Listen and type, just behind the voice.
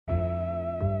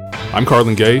I'm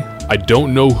Carlin Gay. I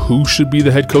don't know who should be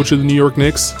the head coach of the New York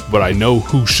Knicks, but I know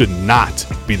who should not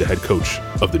be the head coach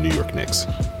of the New York Knicks.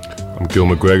 I'm Gil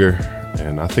McGregor,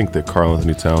 and I think that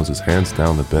Karl-Anthony Towns is hands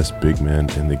down the best big man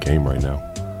in the game right now.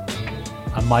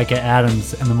 I'm Micah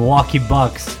Adams, and the Milwaukee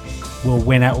Bucks will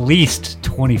win at least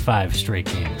 25 straight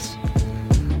games.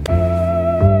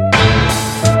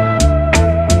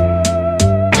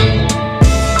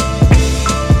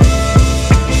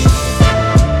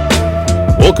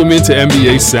 Welcome into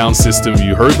NBA Sound System.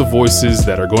 You heard the voices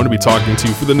that are going to be talking to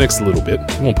you for the next little bit.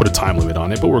 We won't put a time limit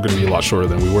on it, but we're going to be a lot shorter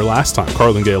than we were last time.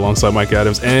 Carlin Gay alongside Mike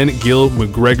Adams and Gil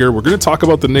McGregor. We're going to talk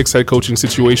about the Knicks head coaching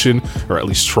situation, or at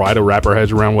least try to wrap our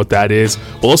heads around what that is.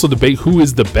 We'll also debate who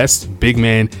is the best big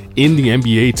man in the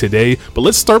NBA today. But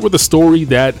let's start with a story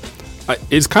that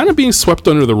is kind of being swept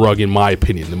under the rug, in my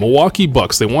opinion. The Milwaukee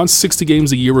Bucks, they won 60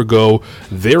 games a year ago.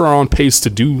 They're on pace to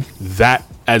do that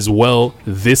as well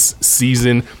this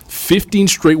season. 15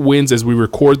 straight wins as we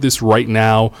record this right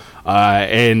now,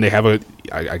 and they have a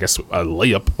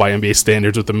layup by NBA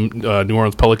standards with the New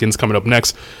Orleans Pelicans coming up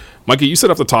next. Mikey, you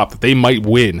said off the top that they might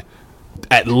win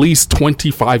at least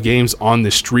 25 games on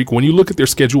this streak. When you look at their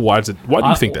schedule, why do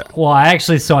you think that? Well, I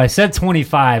said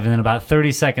 25, and then about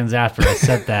 30 seconds after I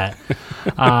said that,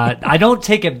 I don't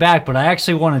take it back, but I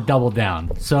actually want to double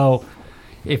down. So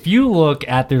if you look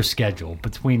at their schedule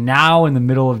between now and the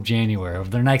middle of January,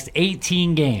 of their next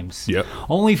 18 games,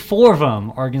 only 4 of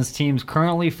them are against teams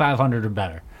currently 500 or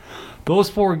better.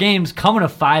 Those 4 games come in a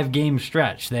 5-game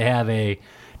stretch. They have a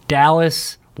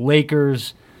Dallas,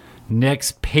 Lakers,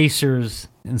 Knicks, Pacers,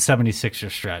 and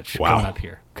 76ers stretch coming up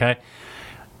here. Okay,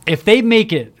 if they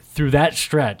make it through that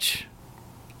stretch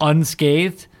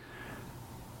unscathed,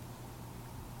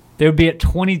 they would be at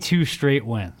 22 straight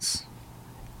wins.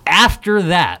 After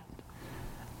that,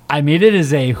 I mean, it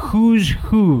is a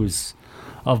who's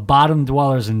of bottom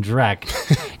dwellers in Drek.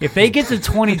 If they get to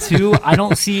 22, I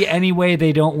don't see any way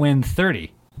they don't win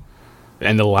 30.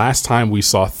 And the last time we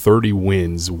saw 30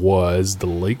 wins was the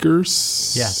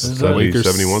Lakers. Yeah,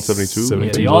 71, 72.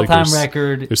 Yeah, the all-time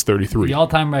record is 33. The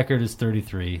all-time record is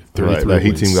 33. Right, that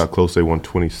Heat team got close. They won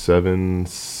 27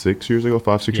 6 years ago,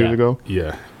 5-6 years ago.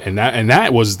 Yeah, and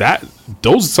that was that.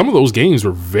 Some of those games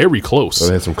were very close. So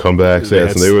they had some comebacks.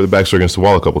 They were the backs against the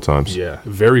wall a couple times. Yeah,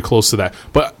 very close to that.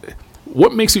 But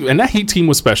what makes you, and that Heat team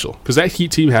was special because that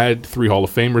Heat team had 3 Hall of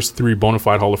Famers, 3 bona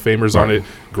fide Hall of Famers on it.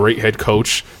 Great head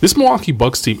coach. This Milwaukee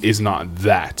Bucks team is not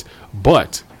that,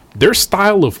 but their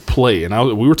style of play,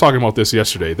 and we were talking about this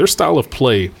yesterday. Their style of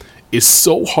play is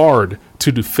so hard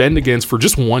to defend against for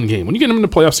just one game. When you get them in the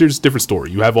playoff series, it's a different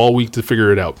story. You have all week to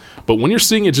figure it out. But when you're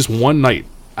seeing it just one night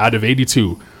out of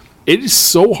 82, it is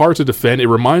so hard to defend. It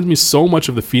reminds me so much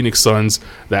of the Phoenix Suns,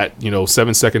 that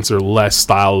 7 seconds or less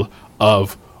style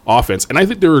of offense. And I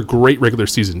think they're a great regular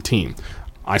season team.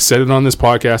 I said it on this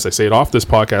podcast. I say it off this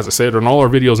podcast. I say it on all our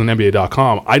videos on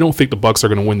NBA.com. I don't think the Bucks are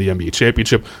going to win the NBA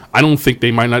championship. I don't think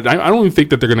they might not. I don't even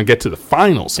think that they're going to get to the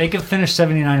finals. They could finish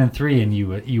 79-3, and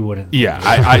you wouldn't.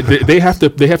 Yeah, they have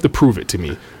to prove it to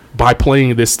me by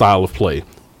playing this style of play.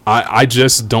 I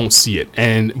just don't see it.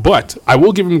 But I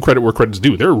will give them credit where credit's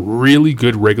due. They're a really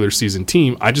good regular season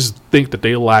team. I just think that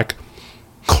they lack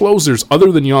closers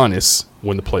other than Giannis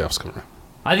when the playoffs come around.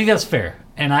 I think that's fair,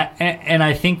 and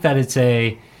I think that it's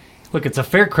a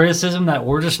fair criticism that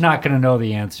we're just not going to know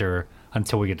the answer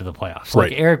until we get to the playoffs.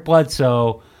 Right. Like Eric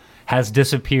Bledsoe has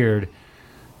disappeared.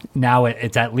 Now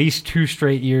it's at least 2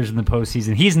 straight years in the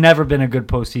postseason. He's never been a good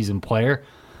postseason player.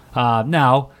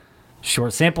 Now,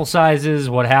 short sample sizes,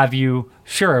 what have you,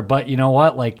 sure, but you know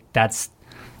what? Like that's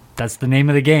the name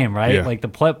of the game, right? Yeah. Like the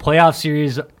playoff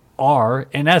series are,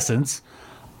 in essence,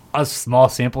 a small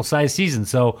sample size season.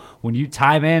 So when you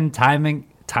time in,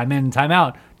 time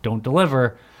out, don't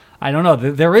deliver, I don't know.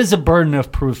 There is a burden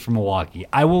of proof for Milwaukee.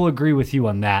 I will agree with you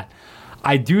on that.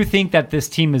 I do think that this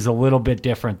team is a little bit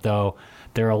different, though.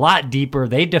 They're a lot deeper.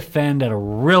 They defend at a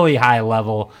really high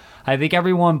level. I think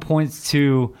everyone points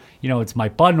to, it's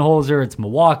Mike Budenholzer, it's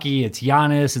Milwaukee, it's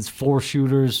Giannis, it's 4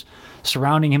 shooters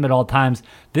surrounding him at all times.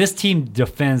 This team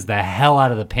defends the hell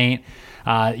out of the paint.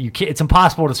 It's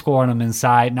impossible to score on them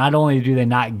inside. Not only do they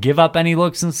not give up any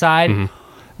looks inside,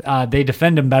 they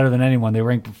defend them better than anyone. They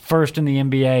rank first in the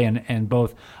NBA and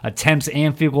both attempts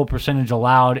and field goal percentage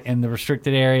allowed in the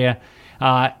restricted area.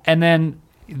 And then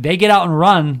they get out and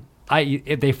run.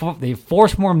 They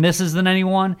force more misses than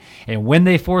anyone, and when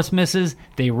they force misses,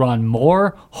 they run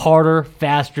more, harder,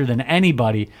 faster than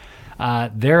anybody.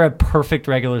 they're a perfect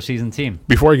regular season team.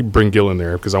 Before I bring Gil in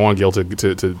there, because I want Gil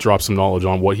to drop some knowledge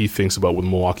on what he thinks about with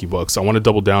the Milwaukee Bucks, I want to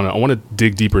double down. I want to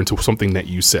dig deeper into something that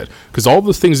you said, because all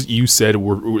the things that you said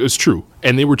was true,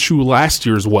 and they were true last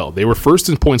year as well. They were first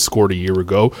in points scored a year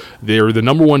ago. They were the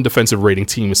number one defensive rating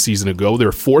team a season ago. They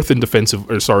were fourth in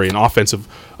offensive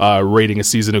rating a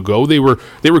season ago. They were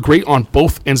great on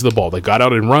both ends of the ball. They got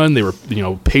out and run. They were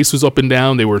pace was up and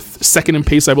down. They were second in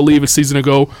pace, I believe, a season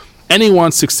ago. And they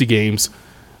won 60 games,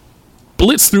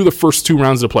 blitzed through the first 2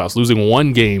 rounds of the playoffs, losing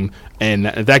 1 game, and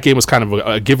that game was kind of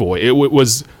a giveaway. It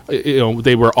was,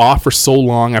 they were off for so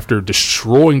long after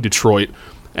destroying Detroit,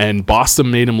 and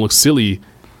Boston made them look silly,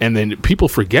 and then people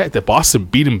forget that Boston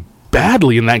beat them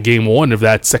badly in that game 1 of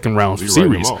that second round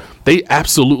series. They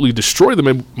absolutely destroyed them,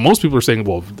 and most people are saying,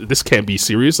 well, this can't be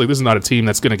serious. Like, this is not a team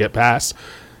that's going to get past.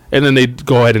 And then they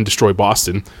go ahead and destroy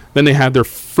Boston. Then they had their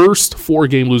first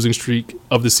 4-game losing streak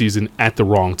of the season at the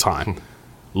wrong time.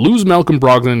 Lose Malcolm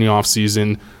Brogdon in the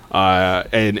offseason.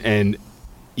 And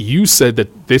you said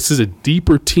that this is a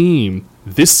deeper team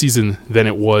this season than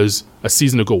it was a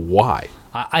season ago. Why?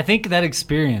 I think that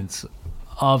experience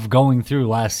of going through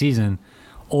last season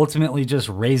ultimately just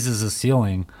raises the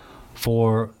ceiling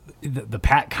for the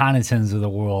Pat Connaughtons of the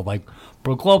world. Like,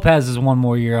 Brook Lopez is 1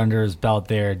 more year under his belt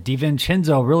there.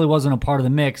 DiVincenzo really wasn't a part of the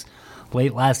mix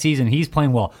late last season. He's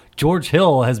playing well. George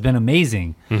Hill has been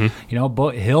amazing.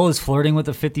 But Hill is flirting with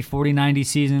the 50-40-90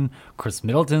 season. Chris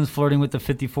Middleton's flirting with the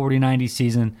 50-40-90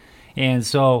 season. And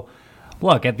so,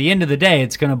 look, at the end of the day,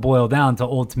 it's going to boil down to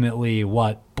ultimately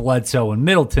what Bledsoe and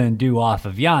Middleton do off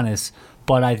of Giannis.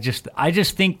 But I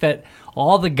just think that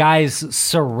all the guys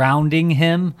surrounding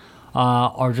him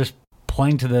are just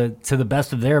playing to the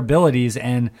best of their abilities,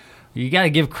 and you got to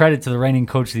give credit to the reigning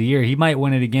coach of the year. He might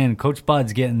win it again. Coach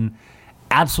Bud's getting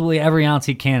absolutely every ounce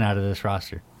he can out of this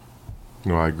roster.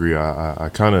 No, I agree. I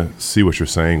kind of see what you're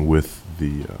saying with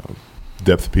the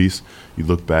depth piece. You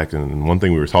look back, and one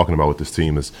thing we were talking about with this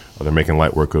team is they're making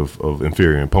light work of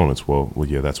inferior opponents. Well,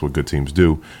 yeah, that's what good teams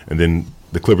do. And then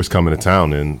the Clippers come into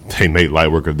town, and they made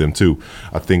light work of them too.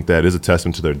 I think that is a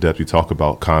testament to their depth. You talk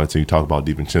about Connaughton, you talk about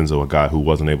DiVincenzo, a guy who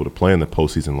wasn't able to play in the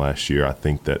postseason last year. I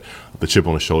think that the chip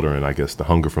on his shoulder and I guess the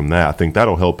hunger from that, I think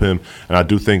that'll help him. And I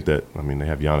do think that, I mean, they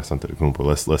have Giannis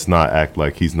Antetokounmpo. Let's not act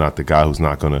like he's not the guy who's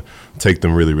not going to take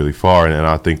them really, really far. And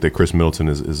I think that Chris Middleton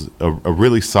is a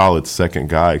really solid second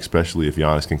guy, especially if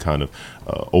Giannis can kind of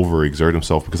overexert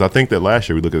himself. Because I think that last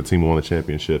year we look at the team who won the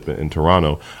championship in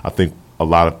Toronto. I think a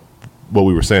lot of what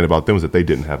we were saying about them was that they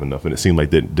didn't have enough, and it seemed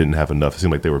like they didn't have enough. It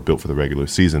seemed like they were built for the regular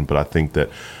season, but I think that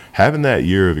having that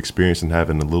year of experience and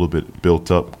having a little bit built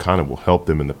up kind of will help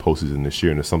them in the postseason this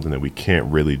year, and it's something that we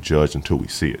can't really judge until we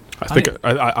see it.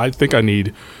 I think I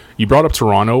need – you brought up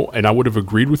Toronto, and I would have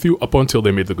agreed with you up until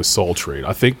they made the Gasol trade.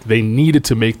 I think they needed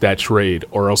to make that trade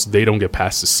or else they don't get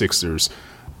past the Sixers.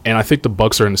 And I think the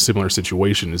Bucks are in a similar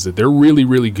situation, is that they're really,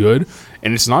 really good,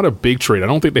 and it's not a big trade. I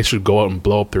don't think they should go out and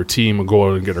blow up their team and go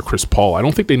out and get a Chris Paul. I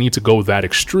don't think they need to go that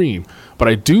extreme, but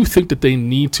I do think that they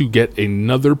need to get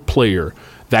another player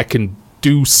that can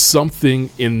do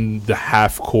something in the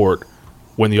half court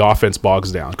when the offense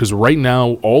bogs down. Because right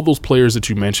now, all those players that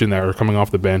you mentioned that are coming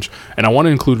off the bench, and I want to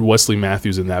include Wesley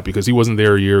Matthews in that because he wasn't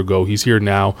there a year ago. He's here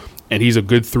now, and he's a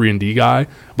good 3-and-D guy,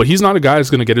 but he's not a guy that's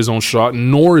going to get his own shot,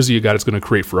 nor is he a guy that's going to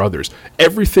create for others.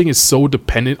 Everything is so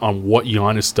dependent on what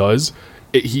Giannis does.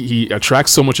 He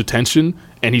attracts so much attention,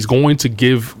 and he's going to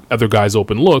give other guys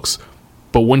open looks.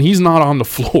 But when he's not on the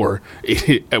floor,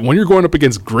 when you're going up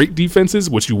against great defenses,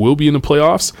 which you will be in the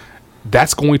playoffs,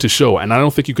 that's going to show. And I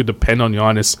don't think you could depend on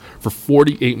Giannis for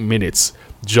 48 minutes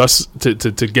just to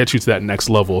get you to that next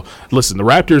level. Listen, the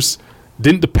Raptors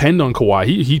didn't depend on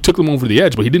Kawhi. He took them over the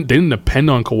edge, but they didn't depend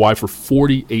on Kawhi for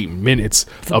 48 minutes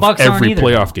of every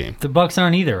playoff game. The Bucks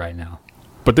aren't either right now.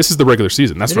 But this is the regular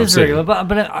season. That's what I'm saying. Regular,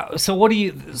 but so what do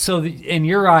you? So in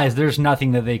your eyes, there's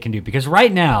nothing that they can do because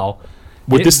right now,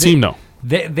 with this team, no,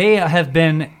 they have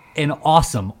been an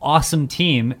awesome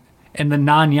team in the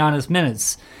non-Giannis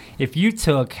minutes. If you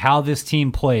took how this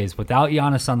team plays without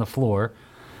Giannis on the floor,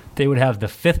 they would have the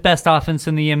 5th best offense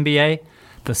in the NBA,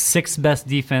 the 6th best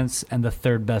defense, and the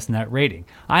 3rd best net rating.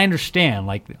 I understand,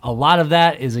 like a lot of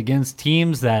that is against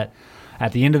teams that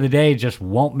at the end of the day just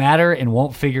won't matter and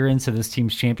won't figure into this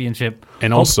team's championship.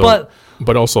 And also,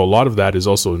 but also a lot of that is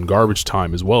also in garbage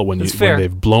time as well when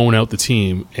they've blown out the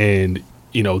team and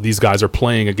these guys are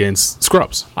playing against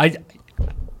scrubs.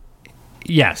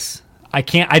 Yes. I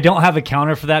don't have a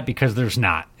counter for that because there's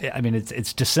not. I mean,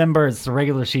 it's December. It's the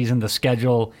regular season. The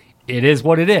schedule it is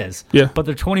what it is. Yeah. But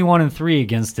they're 21-3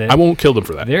 against it. I won't kill them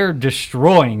for that. They're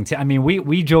destroying. I mean,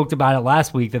 we joked about it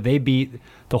last week that they beat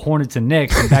the Hornets and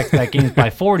Knicks in back-to-back games by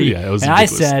 40. Yeah, it was and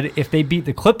ridiculous. I said if they beat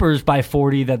the Clippers by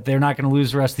 40, that they're not going to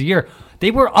lose the rest of the year.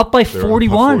 They were up by They're up by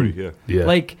 41. 40, yeah. Yeah.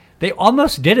 Like, they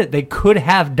almost did it. They could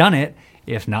have done it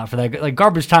if not for that. Like,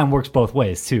 garbage time works both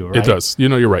ways, too, right? It does. You're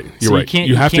right. You're So you right. can't-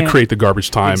 You you have to can't- create the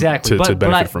garbage time Exactly. to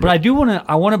benefit from but it. I do want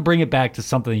to bring it back to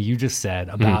something you just said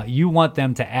about you want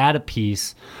them to add a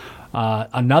piece,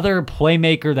 another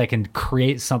playmaker that can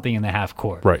create something in the half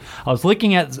court. Right. I was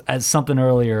looking at something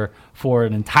earlier for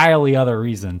an entirely other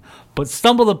reason, but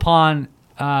stumbled upon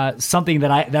something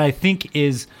that I think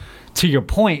is, to your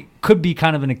point, could be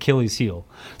kind of an Achilles heel.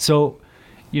 So,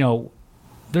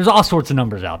 there's all sorts of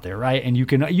numbers out there, right? And you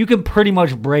can pretty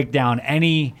much break down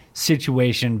any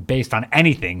situation based on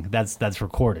anything that's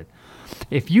recorded.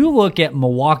 If you look at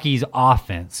Milwaukee's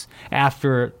offense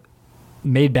after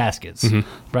made baskets,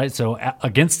 right? So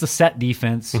against the set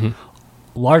defense,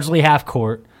 largely half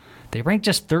court, they rank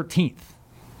just 13th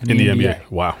in the NBA.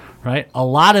 Wow. Right? A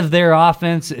lot of their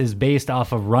offense is based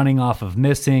off of running off of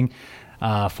missing,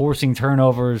 forcing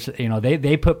turnovers.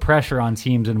 They put pressure on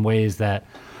teams in ways that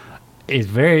is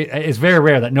very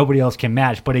rare that nobody else can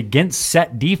match. But against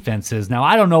set defenses, now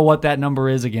I don't know what that number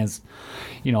is against,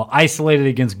 isolated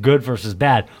against good versus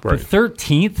bad. Right. But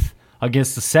 13th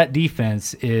against the set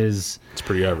defense it's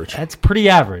pretty average. That's pretty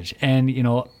average. And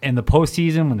in the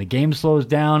postseason, when the game slows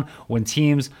down, when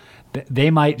teams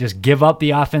they might just give up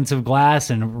the offensive glass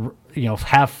and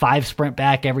have 5 sprint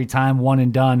back every time, one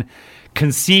and done,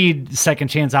 concede second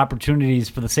chance opportunities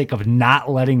for the sake of not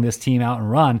letting this team out and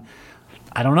run.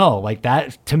 I don't know. Like,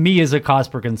 that to me is a cause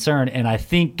for concern, and I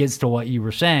think gets to what you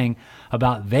were saying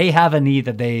about they have a need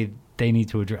that they need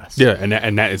to address. Yeah, and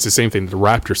that it's the same thing that the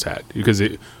Raptors had, because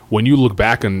when you look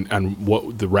back on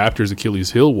what the Raptors'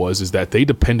 Achilles heel was, is that they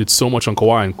depended so much on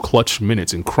Kawhi in clutch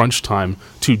minutes and crunch time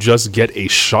to just get a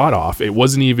shot off. It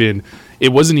wasn't even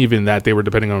that they were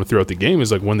depending on him throughout the game.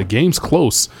 It's like when the game's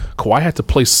close, Kawhi had to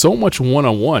play so much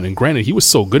one-on-one, and granted, he was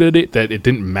so good at it that it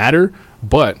didn't matter,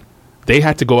 but they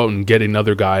had to go out and get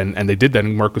another guy, and they did that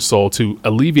in Marc Gasol to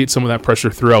alleviate some of that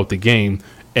pressure throughout the game.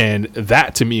 And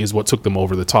that, to me, is what took them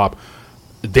over the top.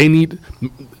 They need...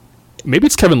 Maybe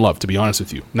it's Kevin Love, to be honest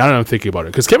with you, now that I'm thinking about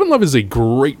it. Because Kevin Love is a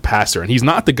great passer, and he's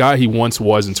not the guy he once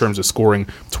was in terms of scoring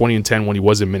 20 and 10 when he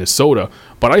was in Minnesota.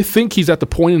 But I think he's at the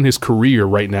point in his career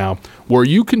right now where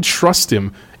you can trust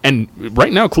him. And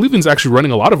right now, Cleveland's actually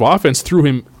running a lot of offense through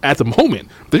him at the moment.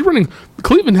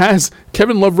 Cleveland has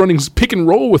Kevin Love running pick and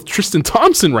roll with Tristan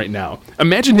Thompson right now.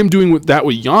 Imagine him doing that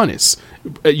with Giannis.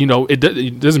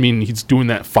 It doesn't mean he's doing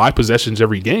that 5 possessions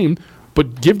every game,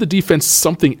 but give the defense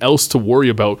something else to worry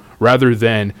about rather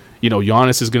than,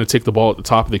 Giannis is going to take the ball at the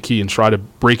top of the key and try to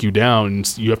break you down,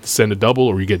 and you have to send a double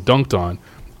or you get dunked on.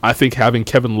 I think having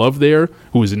Kevin Love there,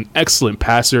 who is an excellent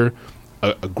passer,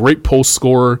 a great post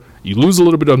scorer, you lose a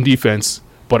little bit on defense,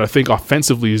 but I think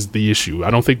offensively is the issue.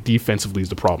 I don't think defensively is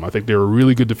the problem. I think they're a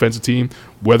really good defensive team.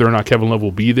 Whether or not Kevin Love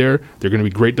will be there, they're going to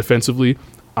be great defensively.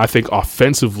 I think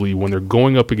offensively, when they're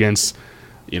going up against,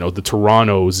 the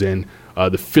Torontos and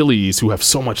the Phillies, who have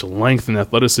so much length and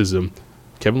athleticism,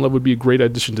 Kevin Love would be a great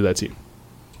addition to that team.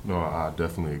 No, I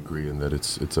definitely agree in that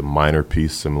it's a minor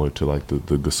piece similar to like the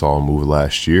Gasol move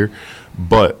last year.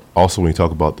 But also when you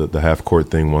talk about the half-court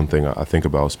thing, one thing I think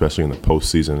about, especially in the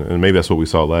postseason, and maybe that's what we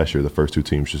saw last year, the first 2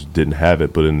 teams just didn't have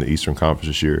it, but in the Eastern Conference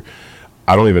this year,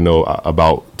 I don't even know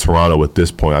about Toronto at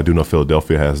this point. I do know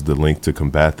Philadelphia has the link to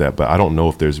combat that, but I don't know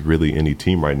if there's really any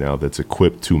team right now that's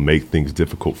equipped to make things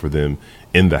difficult for them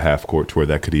in the half-court to where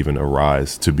that could even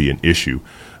arise to be an issue.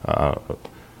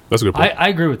 That's a good point. I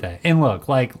agree with that. And look,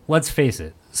 let's face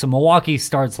it. So Milwaukee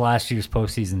starts last year's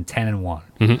postseason 10-1.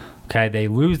 Mm-hmm. Okay, they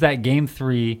lose that game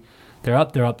 3. They're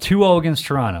up 2-0 against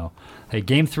Toronto.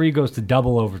 Game 3 goes to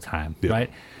double overtime, right?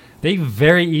 They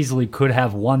very easily could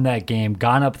have won that game,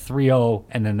 gone up 3-0,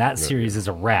 and then that series is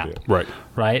a wrap. Right.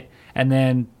 Right? And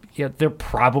then they're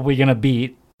probably going to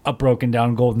beat a broken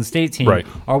down Golden State team. Right.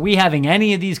 Are we having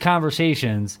any of these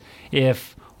conversations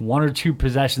if 1 or 2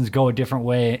 possessions go a different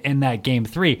way in that game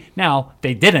 3? Now,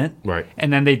 they didn't. Right.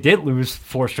 And then they did lose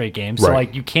 4 straight games. So,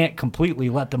 Right. you can't completely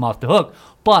let them off the hook.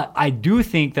 But I do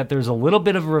think that there's a little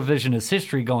bit of a revisionist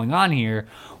history going on here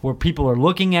where people are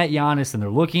looking at Giannis and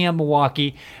they're looking at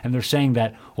Milwaukee and they're saying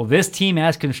that, well, this team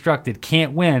as constructed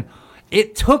can't win.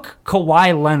 It took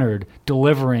Kawhi Leonard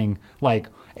delivering like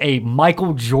a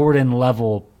Michael Jordan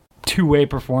level 2-way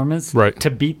performance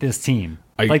to beat this team.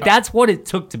 That's what it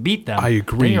took to beat them. I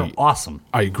agree. They are awesome.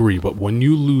 I agree, but when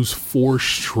you lose 4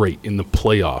 straight in the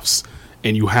playoffs,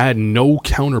 and you had no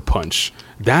counterpunch,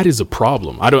 that is a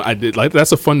problem.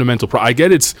 That's a fundamental problem. I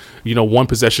get it's, one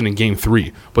possession in game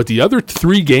 3, but the other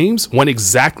 3 games went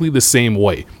exactly the same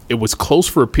way. It was close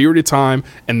for a period of time,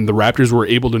 and the Raptors were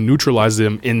able to neutralize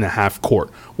them in the half court.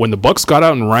 When the Bucks got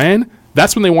out and ran,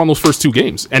 that's when they won those first 2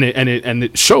 games, and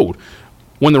it showed.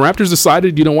 When the Raptors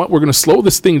decided, you know what, we're going to slow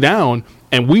this thing down,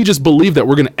 and we just believe that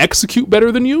we're going to execute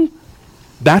better than you,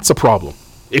 that's a problem.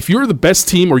 If you're the best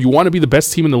team or you want to be the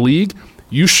best team in the league,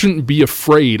 you shouldn't be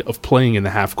afraid of playing in the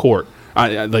half court.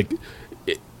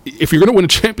 If you're going to win a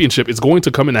championship, it's going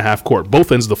to come in the half court,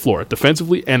 both ends of the floor,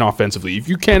 defensively and offensively. If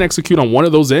you can't execute on one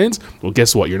of those ends, well,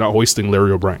 guess what? You're not hoisting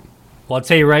Larry O'Brien. Well, I'll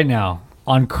tell you right now,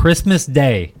 on Christmas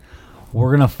Day, we're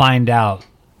going to find out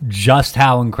just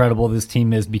how incredible this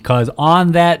team is, because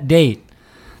on that date,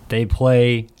 they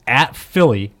play at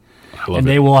Philly, and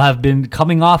they will have been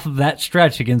coming off of that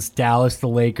stretch against Dallas, the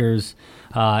Lakers,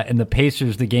 and the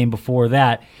Pacers the game before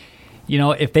that.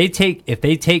 If they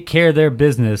take care of their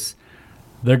business,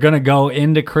 they're going to go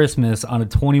into Christmas on a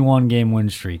 21-game win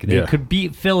streak. They could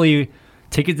beat Philly,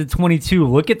 take it to 22.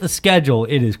 Look at the schedule.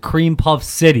 It is Cream Puff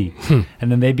City.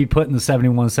 And then they'd be putting the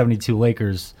 71-72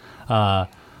 Lakers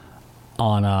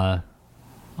on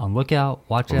lookout.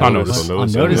 Watch out. On notice.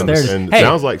 On notice. There it is. And hey,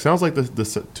 sounds like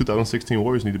the 2016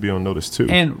 Warriors need to be on notice too.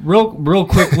 And real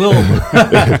quick little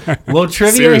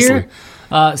trivia Seriously. here.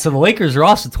 So the Lakers are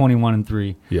also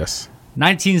 21-3. Yes.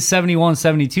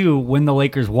 1971-72, when the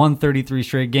Lakers won 33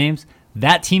 straight games,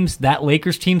 that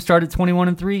Lakers team started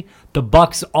 21-3. The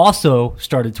Bucks also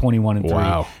started 21-3.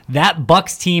 Wow. That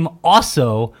Bucks team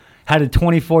also had a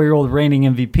 24-year-old reigning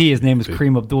MVP. His name is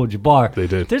Kareem Abdul-Jabbar. They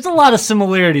did. There's a lot of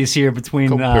similarities here between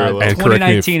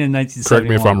 2019 and 1971. Correct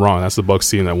me if I'm wrong. That's the Bucks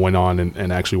team that went on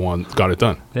and actually got it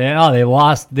done. They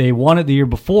lost. They won it the year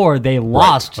before. They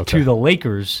lost to the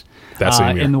Lakers that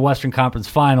same year in the Western Conference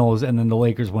Finals, and then the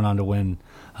Lakers went on to win.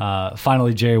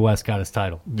 Finally, Jerry West got his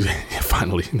title.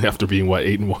 Finally, after being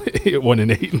 8-1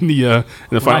 and 8 in the final.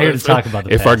 We're not here to talk about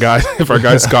the if our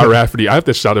guy Scott Rafferty, I have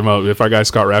to shout him out. If our guy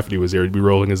Scott Rafferty was here, he'd be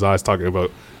rolling his eyes talking about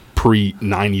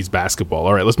pre-90s basketball.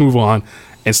 All right, let's move on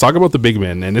and let's talk about the big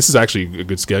men. And this is actually a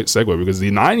good segue because the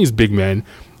 90s big men,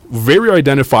 very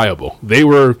identifiable. They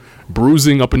were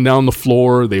bruising up and down the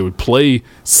floor. They would play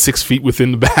 6 feet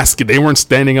within the basket. They weren't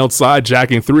standing outside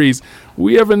jacking threes.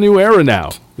 We have a new era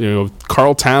now.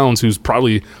 Karl Towns, who's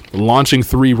probably launching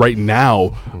 3 right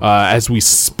now as we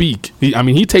speak.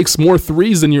 He takes more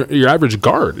threes than your average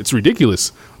guard. It's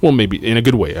ridiculous. Well, maybe in a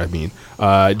good way, Joel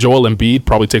Embiid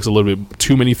probably takes a little bit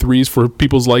too many threes for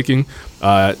people's liking.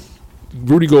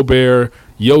 Rudy Gobert,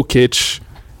 Jokic,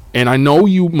 and I know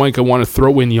you, Micah, want to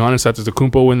throw in Giannis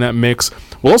Antetokounmpo in that mix.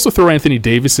 We'll also throw Anthony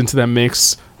Davis into that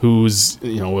mix, who's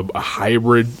a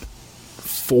hybrid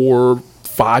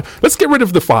 4-5. Let's get rid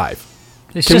of the 5.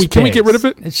 Can we get rid of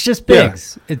it? It's just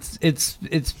bigs. Yeah. It's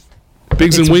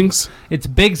bigs and wings. It's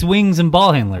bigs, wings, and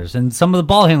ball handlers, and some of the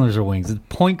ball handlers are wings. It's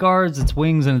point guards, it's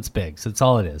wings, and it's bigs. That's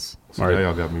all it is. So now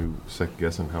y'all got me second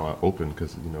guessing how I opened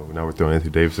because now we're throwing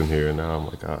Anthony Davis in here, and now I'm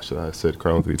like, should I have said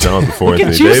Karl Anthony Towns before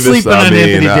Anthony Davis?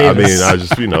 I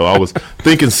just I was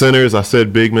thinking centers. I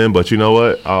said big men, but you know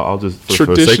what? I'll just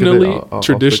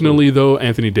traditionally though,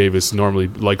 Anthony Davis normally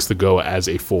likes to go as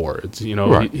a 4. It's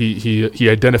right. he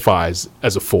identifies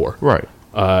as a 4. Right.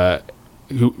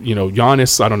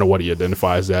 Giannis, I don't know what he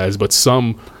identifies as, but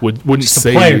some wouldn't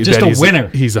say that he's winner.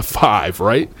 He's a 5,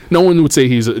 right? No one would say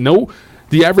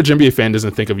the average NBA fan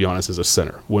doesn't think of Giannis as a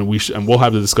center. And we'll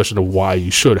have the discussion of why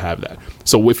you should have that.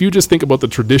 So if you just think about the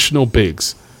traditional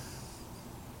bigs,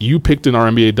 you picked in our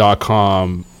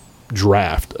NBA.com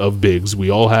draft of bigs. We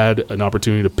all had an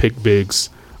opportunity to pick bigs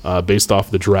based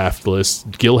off the draft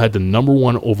list. Gil had the number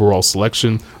 1 overall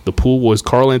selection. The pool was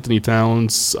Karl Anthony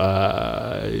Towns,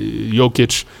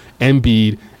 Jokic,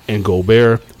 Embiid, and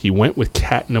Gobert. He went with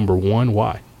Cat number 1.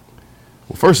 Why?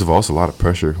 Well, first of all, it's a lot of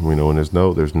pressure. When there's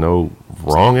no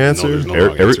wrong answer.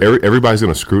 Everybody's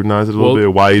going to scrutinize it a little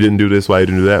bit. Why you didn't do this? Why you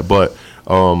didn't do that? But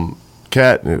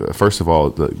Cat, first of all,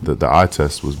 the eye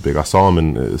test was big. I saw him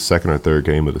in the second or third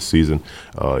game of the season.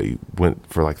 He went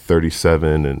for like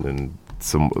 37 and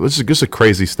some. It's just a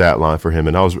crazy stat line for him.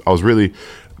 And I was really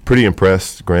pretty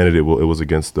impressed. Granted, it was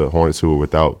against the Hornets, who were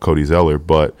without Cody Zeller,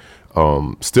 but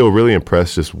still really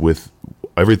impressed just with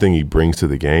everything he brings to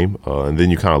the game. And then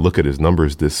you kind of look at his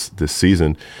numbers this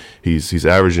season. He's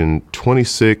averaging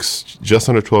 26, just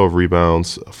under 12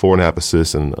 rebounds, 4.5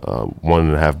 assists, and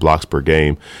 1.5 blocks per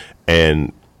game.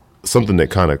 And something that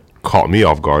kind of caught me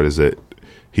off guard is that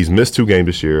he's missed 2 games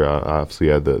this year. Obviously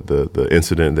had the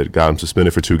incident that got him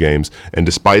suspended for 2 games. And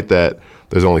despite that,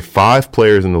 There's only 5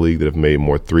 players in the league that have made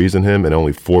more threes than him, and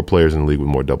only 4 players in the league with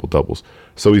more double-doubles.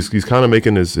 So he's kind of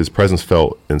making his presence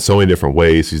felt in so many different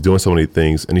ways. He's doing so many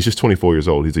things, and he's just 24 years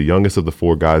old. He's the youngest of the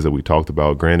 4 guys that we talked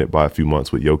about, granted by a few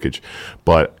months with Jokic.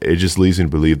 But it just leads me to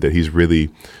believe that he's really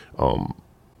kind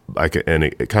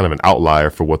of an outlier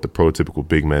for what the prototypical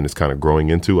big man is kind of growing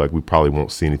into. Like, we probably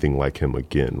won't see anything like him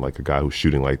again, like a guy who's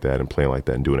shooting like that and playing like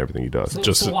that and doing everything he does.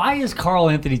 So why is Karl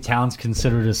Anthony Towns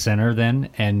considered a center then,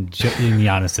 and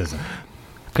Giannis isn't?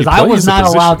 Because I was not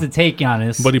allowed to take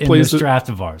Giannis in this draft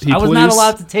of ours. I was not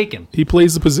allowed to take him. He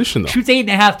plays the position, though. Shoots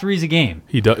 8.5 threes a game.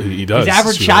 He does. His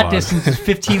average shot distance is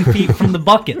 15 feet from the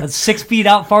bucket. That's 6 feet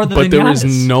out farther than Giannis. But there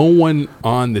is no one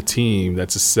on the team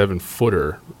that's a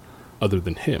 7-footer other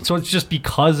than him. So it's just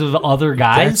because of other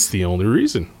guys? That's the only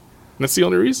reason.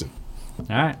 All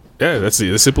right. Yeah, that's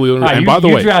simply the only reason. And by the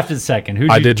way, you drafted second.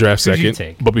 I did draft second. You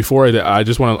take? But before I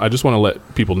just want to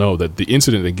let people know that the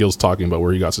incident that Gil's talking about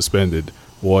where he got suspended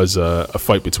was a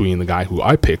fight between the guy who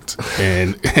I picked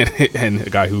and the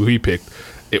guy who he picked.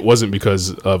 It wasn't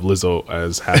because of Lizzo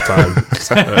as halftime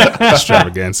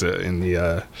extravaganza in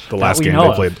the last game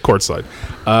they played courtside.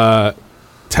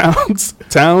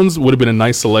 Towns would have been a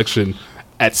nice selection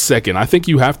at second. I think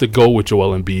you have to go with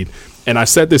Joel Embiid, and I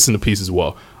said this in the piece as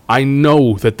well. I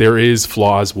know that there is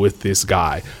flaws with this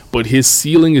guy, but his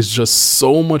ceiling is just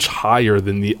so much higher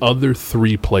than the other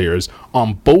 3 players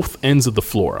on both ends of the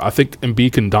floor. I think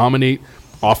Embiid can dominate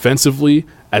offensively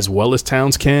as well as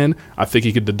Towns can. I think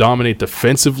he could dominate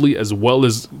defensively as well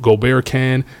as Gobert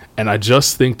can, and I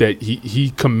just think that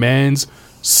he commands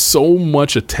so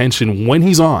much attention when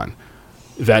he's on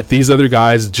that these other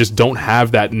guys just don't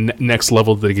have that next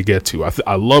level that they could get to.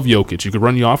 I love Jokic. You could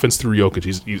run the offense through Jokic.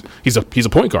 He's a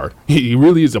point guard. He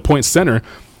really is a point center.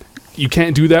 You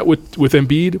can't do that with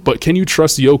Embiid, but can you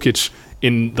trust Jokic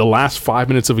in the last 5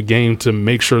 minutes of a game to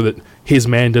make sure that his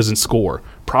man doesn't score?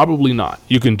 Probably not.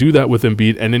 You can do that with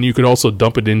Embiid, and then you could also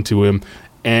dump it into him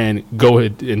and go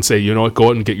ahead and say, you know what, go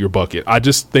ahead and get your bucket. I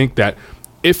just think that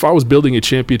if I was building a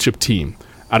championship team,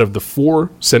 out of the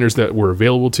 4 centers that were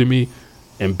available to me,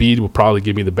 Embiid will probably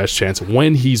give me the best chance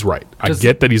when he's right. I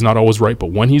get that he's not always right,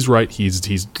 but when he's right,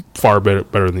 he's far better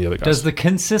than the other guys.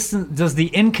 Does the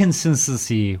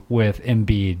inconsistency with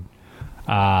Embiid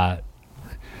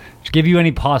give you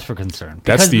any pause for concern?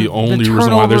 That's the only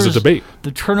reason why there's a debate.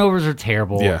 The turnovers are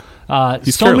terrible. Yeah,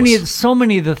 he's careless. So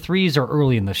many of the threes are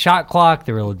early in the shot clock.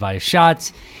 They're ill-advised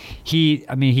shots. He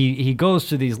goes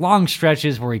through these long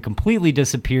stretches where he completely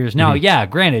disappears. Now, yeah,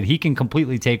 granted, he can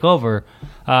completely take over.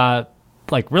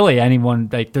 Like really anyone,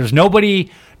 like there's nobody's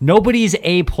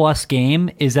A+ game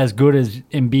is as good as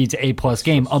Embiid's A+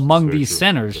 game among these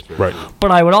centers. Right.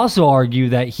 But I would also argue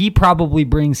that he probably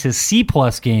brings his C+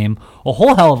 game a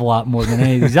whole hell of a lot more than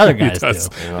any of these other guys do.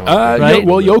 Right?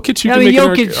 Well, Jokic you can make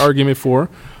an argument for.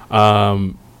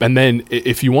 And then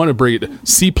if you want to bring it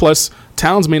C+,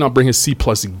 Towns may not bring his C+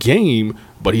 game,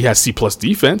 but he has C+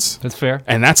 defense. That's fair.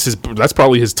 And that's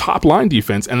probably his top line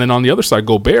defense. And then on the other side,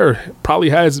 Gobert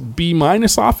probably has B-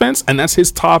 offense, and that's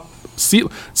his top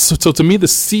ceiling. So to me, the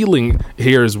ceiling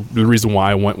here is the reason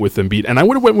why I went with Embiid. And I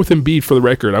would have went with Embiid for the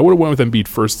record. I would have went with Embiid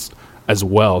first as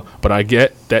well. But I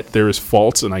get that there is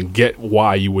faults, and I get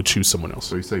why you would choose someone else.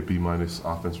 So you say B-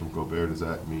 offense from Gobert. Does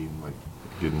that mean like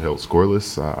getting held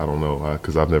scoreless? I don't know,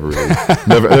 because I've never really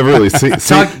never really seen.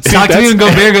 Talk to me when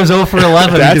Gobert goes 0 for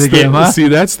 11 into the game, huh? See,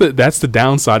 that's the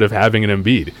downside of having an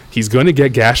Embiid. He's going to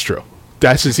get gastro.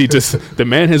 That's just the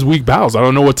man has weak bowels. I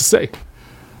don't know what to say.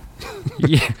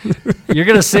 You're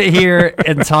going to sit here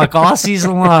and talk all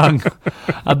season long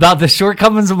about the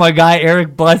shortcomings of my guy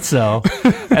Eric Bledsoe,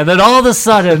 and then all of a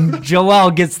sudden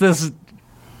Joel gets this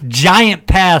giant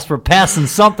pass for passing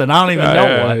something. I don't even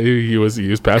know what. He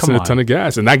was passing a ton of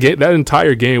gas, and that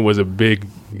entire game was a big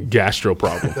gastro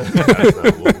problem.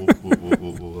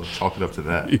 We'll chalk it up to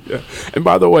that. Yeah. And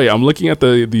by the way, I'm looking at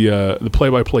the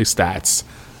play-by-play stats,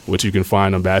 which you can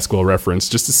find on Basketball Reference,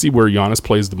 just to see where Giannis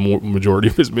plays the majority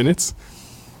of his minutes.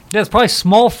 Yeah, it's probably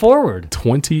small forward.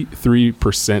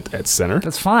 23% at center.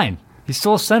 That's fine. He's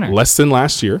still a center. Less than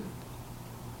last year.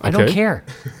 I don't care.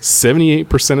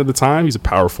 78% of the time, he's a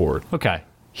power forward. Okay.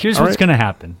 Here's what's going to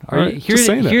happen. All right.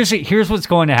 Here's what's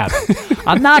going to happen.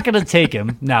 I'm not going to take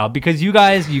him now because you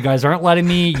guys aren't letting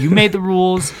me. You made the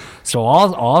rules, so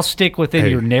I'll stick within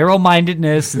your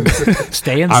narrow-mindedness and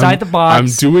stay inside the box.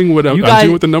 I'm doing what I'm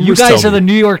doing what the numbers tell me. You guys are me. the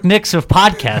New York Knicks of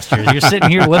podcasters. You're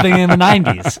sitting here living in the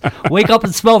 90s. Wake up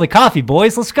and smell the coffee,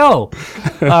 boys. Let's go.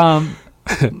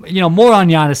 More on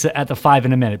Giannis at the 5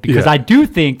 in a minute because I do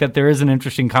think that there is an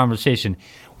interesting conversation,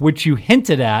 which you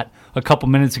hinted at a couple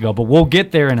minutes ago, but we'll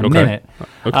get there in a minute.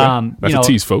 Okay. That's a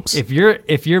tease, folks. If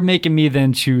you're making me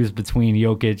then choose between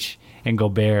Jokic and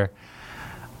Gobert,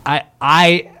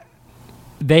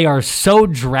 they are so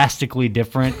drastically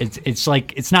different. It's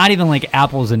like it's not even like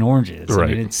apples and oranges. Right.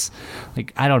 I mean, it's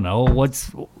like I don't know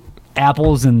what's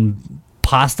apples and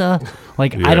pasta.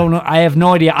 Like I don't know. I have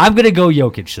no idea. I'm gonna go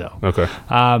Jokic though. Okay.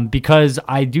 Because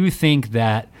I do think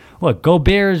that look,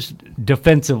 Gobert's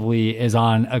defensively is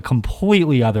on a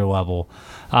completely other level.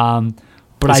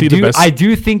 But I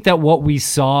do think that what we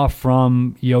saw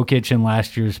from Jokic in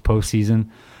last year's postseason,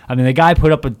 I mean, the guy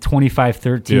put up a 25,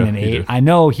 13, and 8. I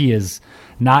know he has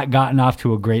not gotten off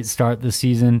to a great start this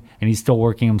season, and he's still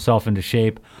working himself into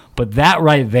shape. But that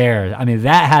right there, I mean,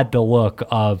 that had the look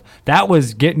of that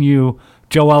was getting you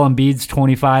Joel Embiid's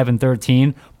 25 and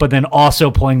 13, but then also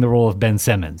playing the role of Ben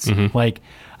Simmons.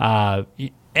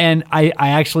 And I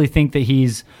actually think that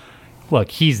he's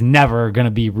never going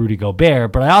to be Rudy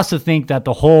Gobert, but I also think that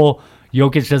the whole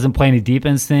Jokic doesn't play any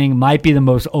defense thing might be the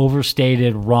most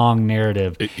overstated, wrong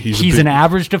narrative. He's an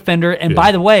average defender. And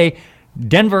by the way,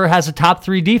 Denver has a top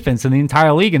 3 defense in the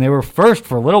entire league, and they were first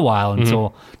for a little while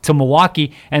until to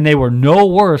Milwaukee, and they were no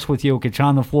worse with Jokic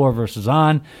on the floor versus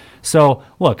on. So,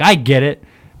 look, I get it.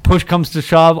 Push comes to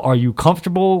shove. Are you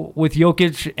comfortable with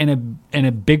Jokic in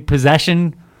a big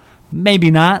possession?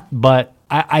 Maybe not, but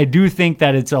I do think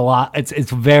that it's a lot.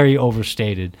 It's very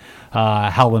overstated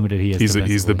how limited he is.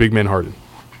 He's the big man Harden.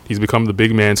 He's become the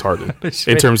big man's Harden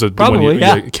in terms of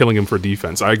killing him for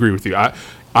defense. I agree with you.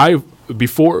 I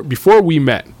before we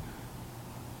met,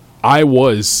 I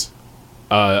was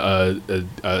a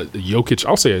Jokic.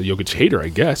 I'll say a Jokic hater. I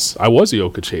guess I was a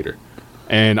Jokic hater,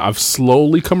 and I've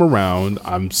slowly come around.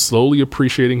 I'm slowly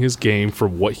appreciating his game for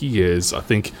what he is. I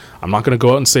think I'm not going to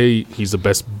go out and say he's the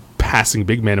best passing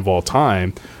big man of all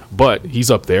time, but he's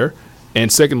up there. And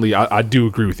secondly, I do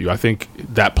agree with you. I think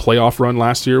that playoff run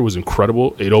last year was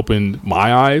incredible. It opened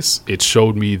my eyes. It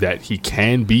showed me that he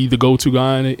can be the go-to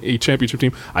guy in a championship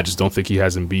team. I just don't think he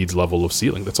has Embiid's level of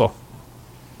ceiling. That's all.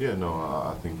 Yeah, no,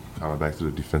 I think kind of back to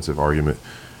the defensive argument.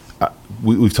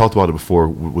 We've talked about it before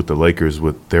with the Lakers,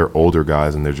 with their older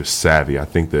guys, and they're just savvy. I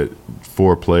think that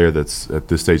for a player that's at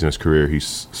this stage in his career,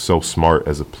 he's so smart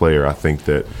as a player. I think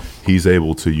that he's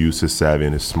able to use his savvy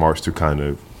and his smarts to kind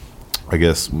of, I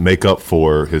guess, make up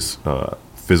for his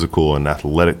physical and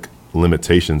athletic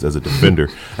limitations as a defender.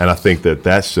 And I think that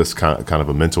that's just kind of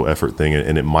a mental effort thing.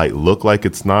 And it might look like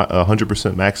it's not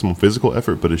 100% maximum physical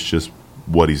effort, but it's just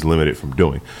what he's limited from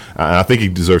doing. And I think he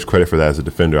deserves credit for that as a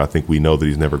defender. I think we know that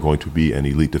he's never going to be an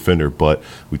elite defender, but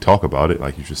we talk about it,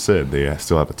 like you just said, they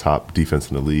still have a top defense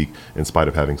in the league in spite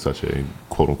of having such a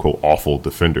quote-unquote awful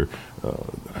defender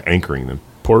anchoring them.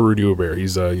 Poor Rudy Gobert.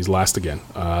 He's last again.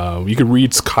 You could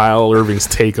read Kyle Irving's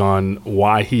take on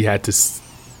why he had to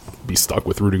be stuck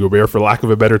with Rudy Gobert, for lack of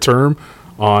a better term,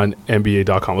 on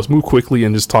NBA.com. Let's move quickly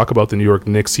and just talk about the New York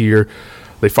Knicks here.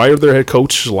 They fired their head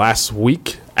coach last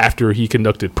week after he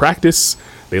conducted practice.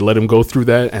 They let him go through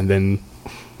that and then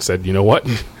said, you know what,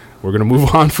 we're going to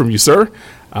move on from you, sir.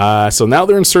 So now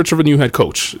they're in search of a new head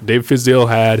coach. Dave Fizdale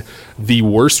had the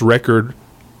worst record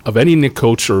of any Knicks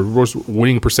coach, or worst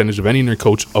winning percentage of any Knicks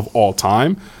coach of all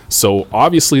time. So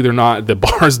obviously the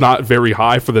bar is not very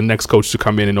high for the next coach to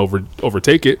come in and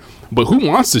overtake it. But who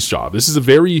wants this job? This is a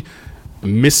very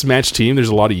mismatched team. There's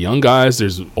a lot of young guys.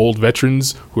 There's old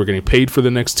veterans who are getting paid for the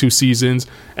next 2 seasons.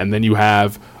 And then you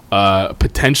have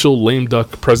potential lame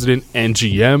duck president and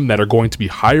GM that are going to be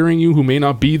hiring you, who may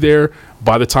not be there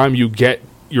by the time you get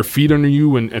your feet under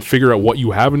you and figure out what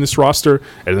you have in this roster.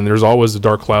 And then there's always the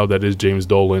dark cloud that is James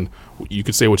Dolan. You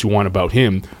could say what you want about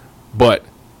him, but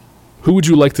who would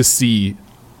you like to see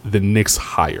the Knicks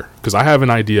hire? Because I have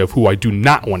an idea of who I do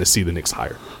not want to see the Knicks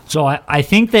hire. So I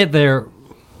think that they're,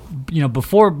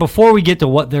 before we get to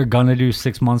what they're gonna do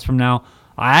 6 months from now,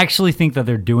 I actually think that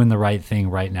they're doing the right thing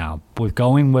right now with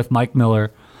going with Mike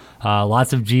Miller.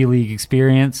 Lots of G League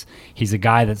experience. He's a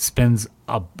guy that spends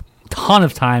a ton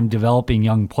of time developing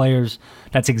young players.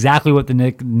 That's exactly what the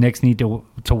Knicks need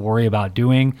to worry about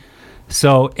doing.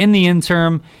 So in the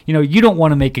interim, you don't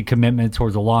want to make a commitment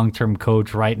towards a long-term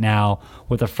coach right now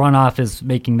with the front office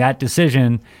making that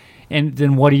decision. And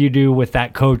then what do you do with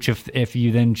that coach if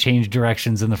you then change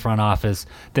directions in the front office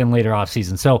then later off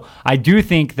season? So I do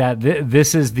think that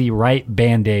this is the right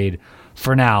Band-Aid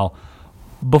for now.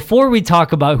 Before we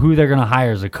talk about who they're going to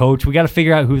hire as a coach, we got to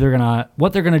figure out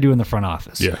what they're going to do in the front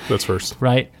office. Yeah, that's first.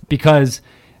 Right? Because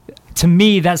to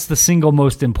me, that's the single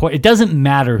most important. It doesn't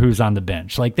matter who's on the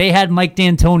bench. Like, they had Mike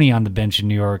D'Antoni on the bench in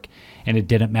New York, and it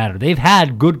didn't matter. They've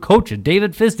had good coaches.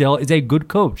 David Fizdale is a good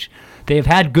coach. They have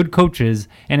had good coaches,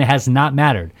 and it has not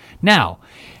mattered. Now,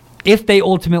 if they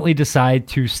ultimately decide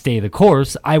to stay the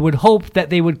course, I would hope that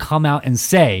they would come out and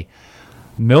say,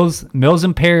 Mills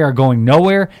and Perry are going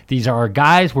nowhere. These are our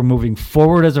guys. We're moving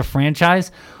forward as a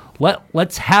franchise.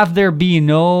 Let's have there be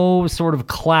no sort of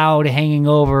cloud hanging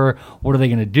over. What are they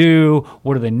going to do?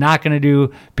 What are they not going to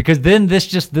do? Because then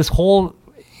this whole,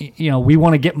 we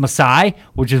want to get Masai,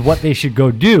 which is what they should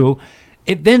go do.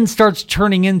 It then starts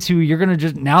turning into, you're going to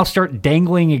just now start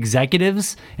dangling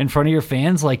executives in front of your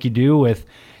fans like you do with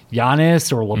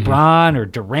Giannis or LeBron or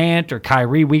Durant or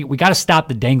Kyrie. We got to stop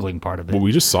the dangling part of it. Well,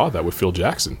 we just saw that with Phil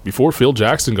Jackson. Before Phil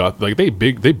Jackson got, they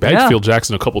begged Phil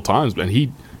Jackson a couple times,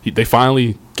 and they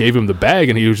finally gave him the bag,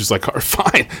 and he was just like,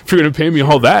 fine, if you're going to pay me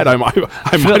all that, I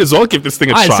might as well give this thing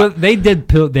a shot. So they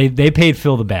paid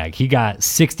Phil the bag. He got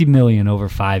 $60 million over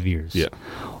 5 years. Yeah.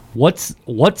 What's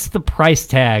the price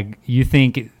tag you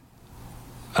think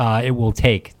it will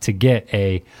take to get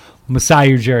a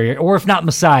Masai Ujiri, or if not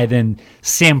Masai, then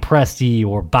Sam Presti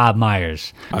or Bob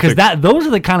Myers? Because those are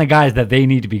the kind of guys that they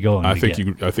need to be going. I think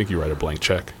you write a blank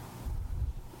check.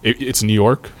 It's New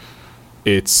York.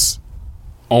 It's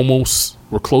almost,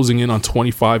 we're closing in on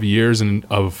 25 years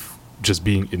of just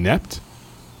being inept.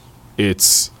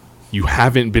 It's, you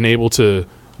haven't been able to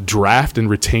draft and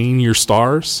retain your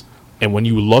stars. And when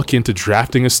you look into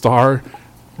drafting a star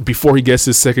before he gets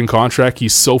his second contract,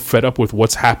 he's so fed up with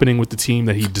what's happening with the team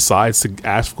that he decides to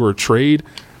ask for a trade.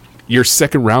 Your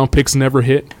second round picks never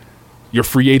hit. Your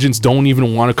free agents don't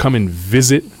even want to come and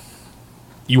visit.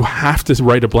 You have to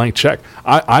write a blank check.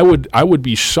 I would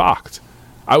be shocked.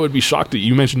 I would be shocked that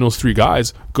you mentioned those three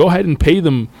guys. Go ahead and pay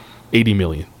them $80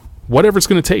 million. Whatever it's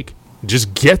going to take.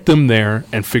 Just get them there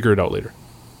and figure it out later.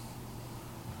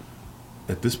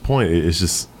 At this point, it's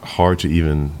just hard to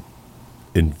even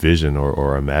envision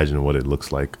or imagine what it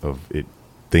looks like of it,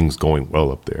 things going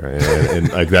well up there,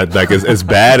 and like that, like as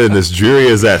bad and as dreary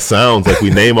as that sounds, like we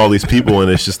name all these people,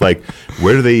 and it's just like,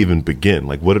 where do they even begin?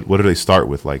 Like, what do they start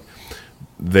with? Like,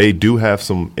 they do have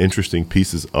some interesting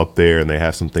pieces up there, and they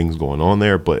have some things going on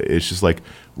there, but it's just like,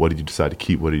 what did you decide to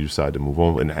keep? What did you decide to move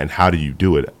on? And how do you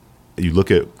do it? You look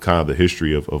at kind of the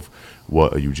history of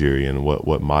what Ujiri and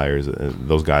what Myers and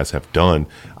those guys have done.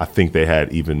 I think they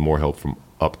had even more help from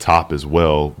up top as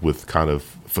well, with kind of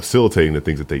facilitating the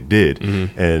things that they did.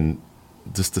 Mm-hmm. And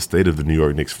just the state of the New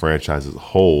York Knicks franchise as a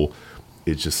whole,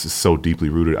 it just is so deeply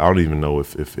rooted. I don't even know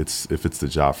if it's the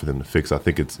job for them to fix. I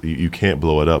think it's, you can't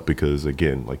blow it up, because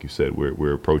again, like you said,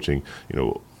 we're approaching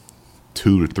 2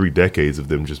 to 3 decades of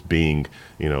them just being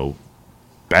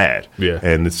bad. Yeah.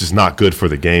 And it's just not good for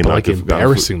the game. Like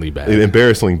embarrassingly bad.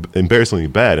 Embarrassingly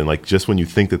bad. And like, just when you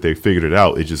think that they figured it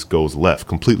out, it just goes left,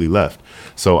 completely left.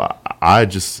 So I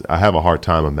have a hard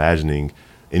time imagining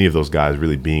any of those guys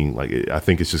really being like, I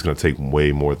think it's just going to take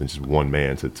way more than just one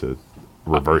man to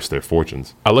reverse their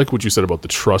fortunes. I like what you said about the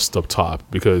trust up top,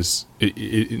 because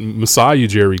Masai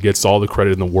Ujiri gets all the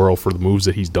credit in the world for the moves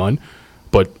that he's done,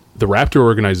 but the Raptor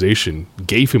organization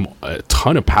gave him a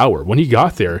ton of power. When he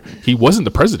got there, he wasn't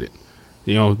the president.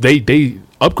 They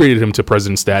upgraded him to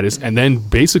president status, and then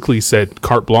basically said,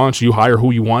 carte blanche, you hire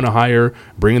who you want to hire,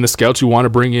 bring in the scouts you want to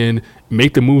bring in,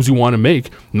 make the moves you want to make.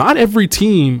 Not every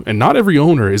team and not every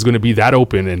owner is going to be that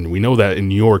open, and we know that in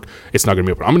New York, it's not going to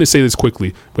be open. I'm going to say this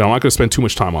quickly, but I'm not going to spend too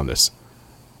much time on this.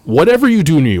 Whatever you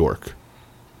do in New York,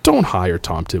 don't hire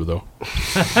Tom Thibodeau.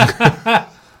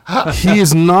 He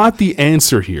is not the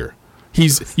answer here.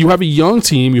 You have a young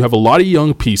team, you have a lot of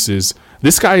young pieces.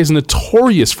 This guy is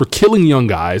notorious for killing young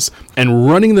guys and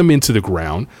running them into the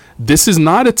ground. This is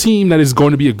not a team that is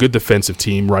going to be a good defensive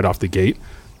team right off the gate.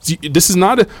 This is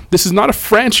not a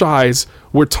franchise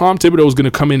where Tom Thibodeau is going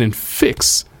to come in and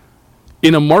fix.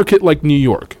 In a market like New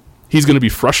York, he's going to be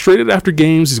frustrated after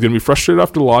games. He's going to be frustrated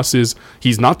after losses.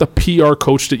 He's not the PR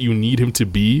coach that you need him to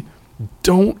be.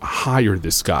 Don't hire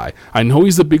this guy. I know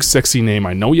he's a big sexy name.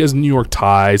 I know he has New York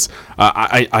ties.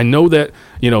 I know that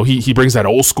he brings that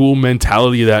old school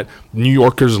mentality that New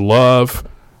Yorkers love.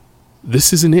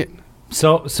 This isn't it.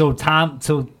 So let's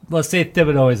say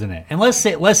Thibodeau isn't it, and let's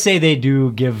say they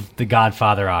do give the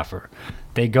Godfather offer.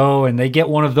 They go and they get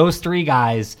one of those three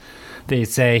guys. They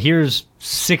say, here's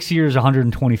 6 years,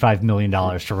 $125 million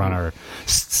to run our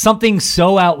something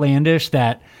so outlandish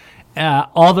that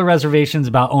all the reservations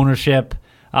about ownership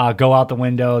go out the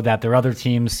window, that their other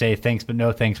teams say thanks but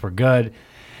no thanks, we're good.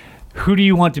 Who do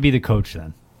you want to be the coach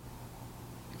then?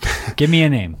 Give me a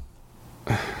name.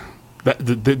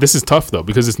 This is tough though,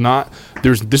 because this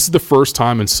is the first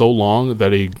time in so long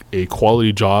that a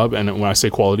quality job, and when I say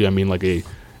quality, I mean like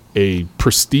a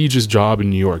prestigious job in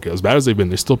New York, as bad as they've been,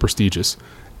 they're still prestigious,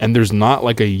 and there's not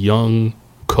like a young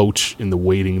coach in the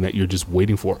waiting that you're just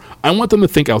waiting for. I want them to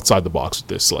think outside the box with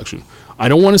this selection. I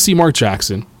don't want to see Mark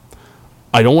Jackson.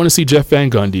 I don't want to see Jeff Van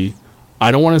Gundy.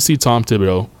 I don't want to see Tom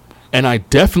Thibodeau. And I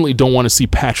definitely don't want to see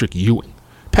Patrick Ewing.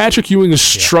 Patrick Ewing is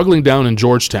struggling down in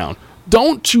Georgetown.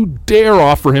 Don't you dare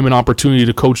offer him an opportunity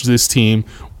to coach this team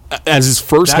as his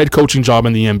first head coaching job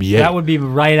in the NBA. That would be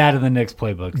right out of the Knicks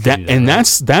playbook.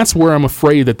 That's where I'm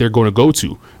afraid that they're going to go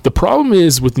to. The problem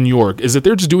is with New York is that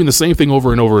they're just doing the same thing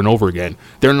over and over and over again.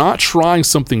 They're not trying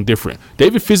something different.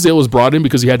 David Fizdale was brought in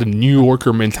because he had a New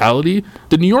Yorker mentality.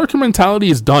 The New Yorker mentality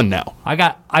is done now. I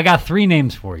got 3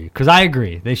 names for you because I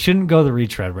agree they shouldn't go the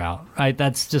retread route. Right?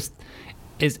 That's just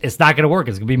it's not going to work.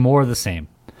 It's going to be more of the same.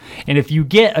 And if you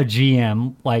get a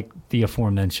GM like the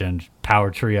aforementioned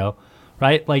power trio,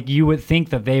 right? Like you would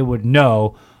think that they would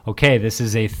know, okay, this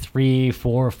is a 3,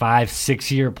 4, 5,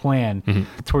 6 year plan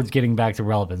towards getting back to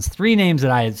relevance. 3 names that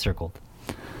I had circled.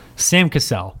 Sam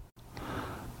Cassell.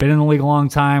 Been in the league a long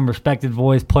time, respected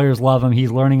voice, players love him.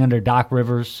 He's learning under Doc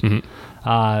Rivers. He's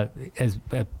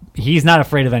not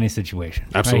afraid of any situation.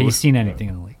 Absolutely. Right? He's seen anything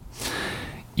in the league.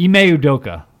 Ime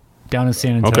Udoka down in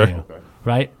San Antonio,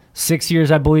 right? 6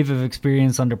 years, I believe, of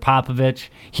experience under Popovich.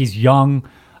 He's young.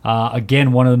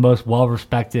 Again, one of the most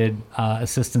well-respected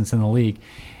assistants in the league.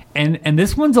 And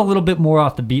this one's a little bit more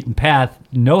off the beaten path.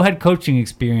 No head coaching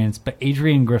experience, but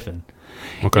Adrian Griffin.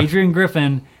 Okay. Adrian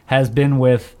Griffin has been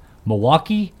with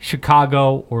Milwaukee,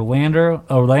 Chicago, Orlando,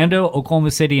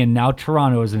 Oklahoma City, and now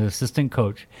Toronto as an assistant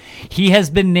coach. He has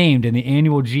been named in the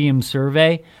annual GM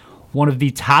survey one of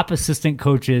the top assistant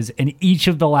coaches in each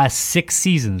of the last 6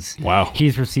 seasons. Wow.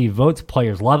 He's received votes.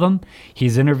 Players love him.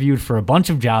 He's interviewed for a bunch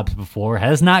of jobs before,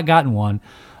 has not gotten one.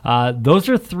 Those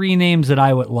are 3 names that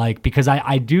I would like because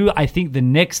I think the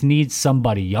Knicks need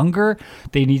somebody younger.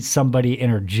 They need somebody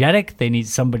energetic. They need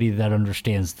somebody that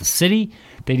understands the city.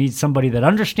 They need somebody that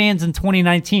understands in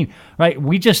 2019, right?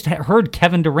 We just heard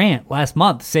Kevin Durant last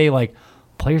month say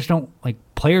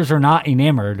players are not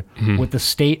enamored with the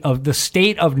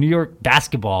state of New York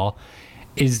basketball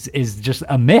is just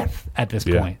a myth at this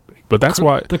point. But that's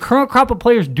why the current crop of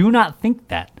players do not think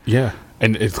that. Yeah.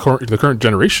 And the current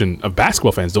generation of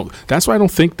basketball fans don't. That's why I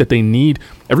don't think that they need.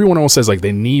 Everyone else says like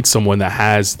they need someone that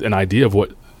has an idea of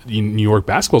what New York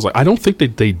basketball is like. I don't think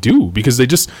that they do because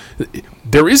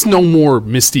there is no more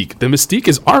mystique. The mystique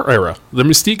is our era. The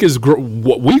mystique is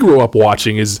what we grew up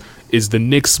watching is the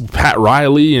Knicks, Pat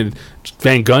Riley and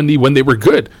Van Gundy when they were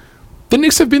good. The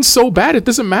Knicks have been so bad, it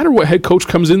doesn't matter what head coach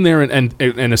comes in there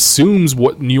and assumes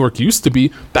what New York used to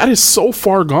be. That is so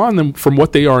far gone from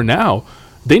what they are now.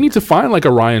 They need to find like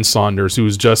a Ryan Saunders who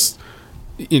is just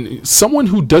someone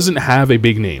who doesn't have a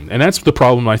big name. And that's the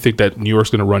problem I think that New York's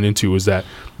going to run into is that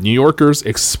New Yorkers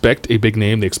expect a big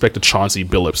name. They expect a Chauncey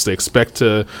Billups. They expect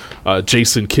a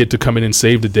Jason Kidd to come in and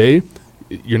save the day.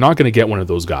 You're not going to get one of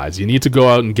those guys. You need to go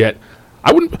out and give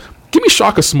me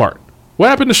Shaka Smart. What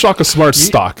happened to Shaka Smart's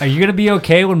stock? Are you going to be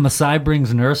okay when Masai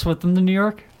brings Nurse with him to New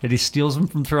York? That he steals him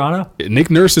from Toronto? Nick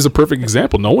Nurse is a perfect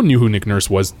example. No one knew who Nick Nurse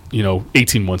was,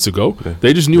 18 months ago. Yeah.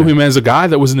 They just knew him as a guy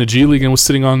that was in the G League and was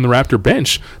sitting on the Raptor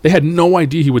bench. They had no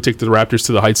idea he would take the Raptors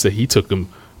to the heights that he took them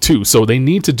to. So they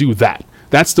need to do that.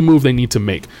 That's the move they need to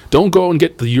make. Don't go and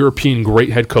get the European great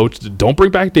head coach. Don't bring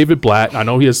back David Blatt. I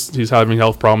know he's having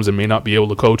health problems and may not be able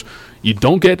to coach. You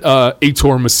don't get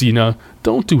Heitor Messina.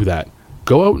 Don't do that.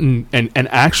 Go out and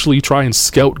actually try and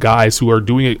scout guys who are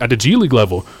doing it at the G League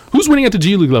level. Who's winning at the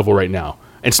G League level right now?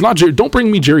 It's not Jerry. Don't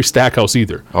bring me Jerry Stackhouse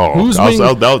either. Oh,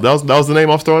 that was the name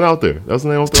I was throwing out there.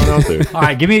 All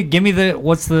right, give me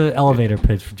what's the elevator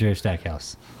pitch for Jerry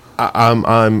Stackhouse?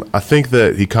 I think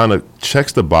that he kind of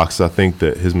checks the box. I think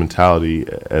that his mentality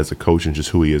as a coach and just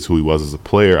who he was as a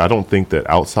player, I don't think that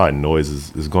outside noise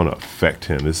is going to affect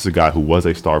him. This is a guy who was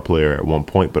a star player at one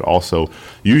point, but also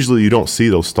usually you don't see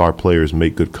those star players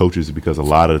make good coaches because a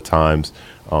lot of the times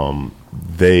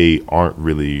they aren't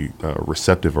really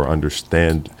receptive or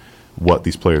understand what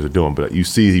these players are doing. But you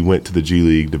see he went to the G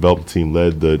League, developed a team,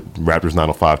 led the Raptors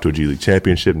 905 to a G League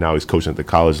championship. Now he's coaching at the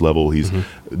college level. He's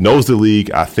knows the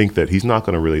league. I think that he's not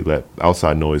going to really let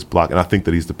outside noise block. And I think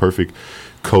that he's the perfect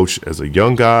coach as a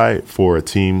young guy for a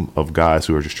team of guys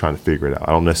who are just trying to figure it out.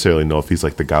 I don't necessarily know if he's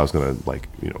like the guy who's going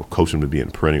to coach them to be in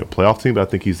a perennial playoff team, but I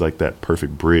think he's like that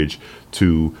perfect bridge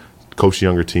to coach a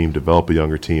younger team, develop a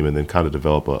younger team, and then kind of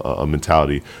develop a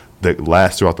mentality that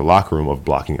lasts throughout the locker room of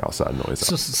blocking outside noise.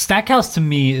 So Stackhouse to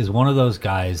me is one of those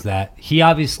guys that he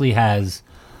obviously has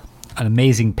an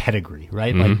amazing pedigree,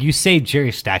 right? Like you say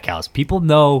Jerry Stackhouse, people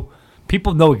know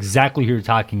exactly who you're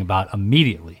talking about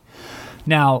immediately.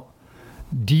 Now,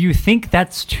 Do you think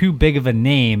that's too big of a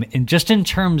name, and just in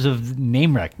terms of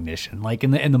name recognition, like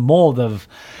in the mold of,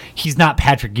 he's not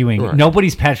Patrick Ewing. Right.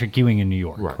 Nobody's Patrick Ewing in New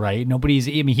York, Right. right? Nobody's.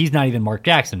 I mean, he's not even Mark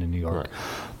Jackson in New York. Right.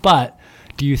 But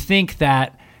do you think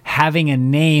that having a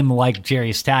name like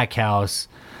Jerry Stackhouse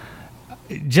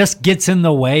just gets in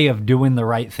the way of doing the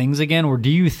right things again, or do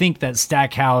you think that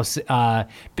Stackhouse,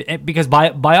 because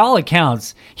by all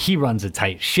accounts, he runs a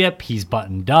tight ship, he's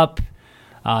buttoned up.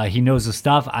 He knows the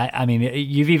stuff. I mean,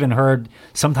 you've even heard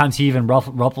sometimes he even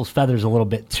ruffles feathers a little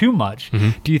bit too much.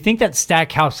 Mm-hmm. Do you think that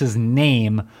Stackhouse's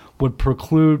name would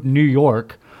preclude New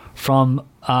York from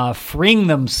freeing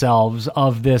themselves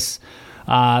of this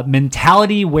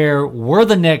mentality where we're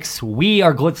the Knicks, we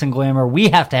are glitz and glamour, we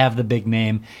have to have the big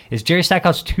name? Is Jerry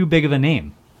Stackhouse too big of a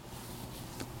name?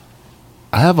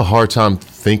 I have a hard time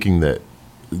thinking that,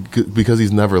 because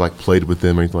he's never like played with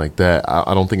them or anything like that.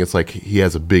 I don't think it's like he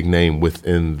has a big name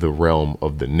within the realm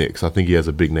of the Knicks. I think he has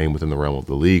a big name within the realm of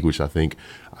the league, which I think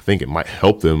it might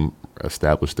help them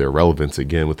establish their relevance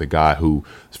again with a guy who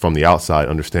is from the outside,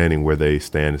 understanding where they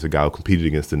stand as a guy who competed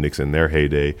against the Knicks in their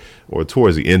heyday or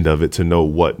towards the end of it, to know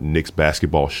what Knicks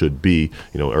basketball should be.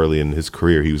 You know, early in his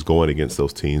career, he was going against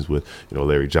those teams with, you know,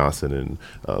 Larry Johnson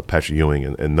and Patrick Ewing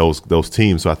and those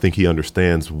teams. So I think he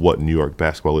understands what New York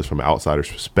basketball is from an outsider's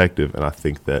perspective. And I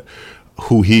think that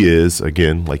who he is,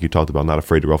 again, like you talked about, not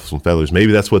afraid to ruffle some feathers.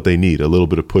 Maybe that's what they need, a little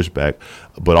bit of pushback,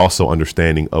 but also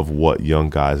understanding of what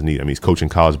young guys need. I mean, he's coaching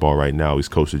college ball right now. He's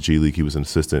coached the G League. He was an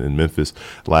assistant in Memphis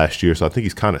last year. So I think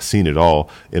he's kind of seen it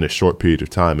all in a short period of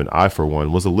time. And I, for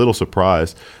one, was a little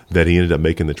surprised that he ended up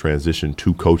making the transition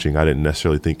to coaching. I didn't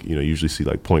necessarily think, you usually see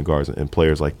like point guards and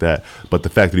players like that. But the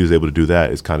fact that he was able to do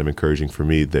that is kind of encouraging for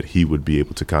me, that he would be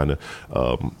able to kind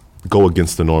of go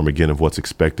against the norm again of what's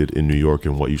expected in New York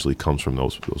and what usually comes from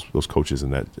those coaches in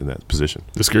that position.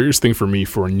 The scariest thing for me,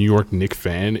 for a New York Knicks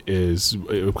fan, is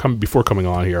before coming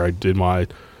on here, I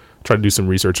tried to do some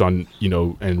research on,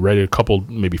 and read a couple,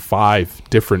 maybe 5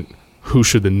 different who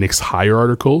should the Knicks hire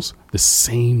articles. The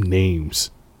same names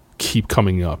keep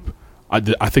coming up. I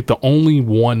think the only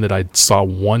one that I saw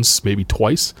once, maybe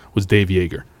twice, was Dave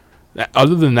Yeager.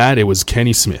 Other than that, it was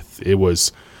Kenny Smith. It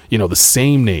was, the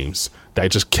same names that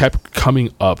just kept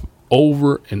coming up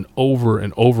over and over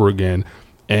and over again.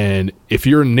 And if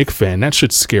you're a Knicks fan, that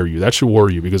should scare you. That should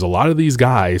worry you, because a lot of these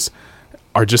guys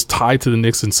are just tied to the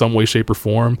Knicks in some way, shape, or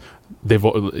form.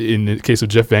 In the case of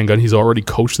Jeff Van Gundy, he's already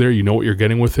coached there. You know what you're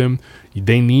getting with him.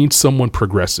 They need someone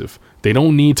progressive. They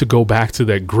don't need to go back to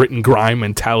that grit and grime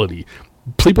mentality.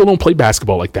 People don't play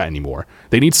basketball like that anymore.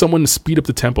 They need someone to speed up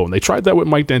the tempo. And they tried that with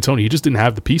Mike D'Antoni. He just didn't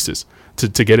have the pieces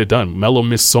to get it done. Melo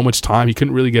missed so much time, he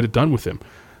couldn't really get it done with him.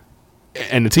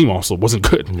 And the team also wasn't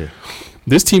good. Yeah.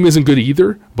 This team isn't good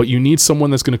either, but you need someone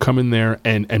that's going to come in there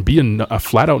and be a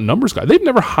flat-out numbers guy. They've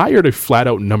never hired a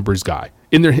flat-out numbers guy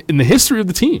in the history of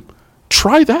the team.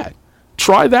 Try that.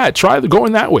 Try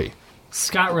going that way.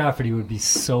 Scott Rafferty would be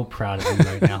so proud of you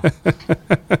right now.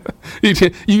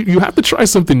 You have to try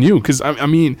something new, because, I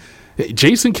mean,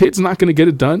 Jason Kidd's not going to get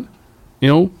it done.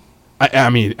 I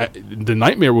mean, the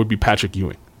nightmare would be Patrick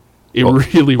Ewing. It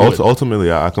really would.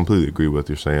 Ultimately, I completely agree with what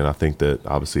you're saying. I think that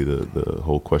obviously the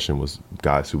whole question was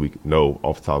guys who we know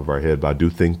off the top of our head, but I do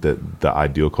think that the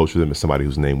ideal coach for them is somebody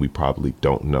whose name we probably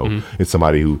don't know. Mm-hmm. It's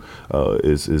somebody who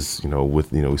is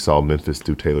we saw Memphis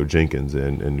do Taylor Jenkins,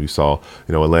 and we saw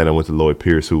Atlanta went to Lloyd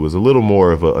Pierce, who was a little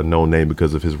more of a known name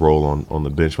because of his role on the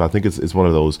bench. But I think it's one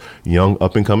of those young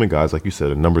up and coming guys, like you said,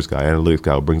 a numbers guy, analytics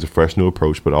guy, who brings a fresh new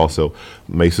approach, but also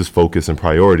makes his focus and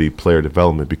priority player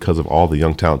development because of all the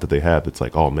young talent that they have. It's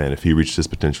like, oh man, if he reaches his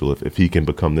potential, if he can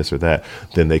become this or that,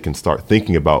 then they can start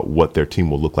thinking about what their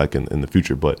team will look like in the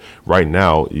future. But right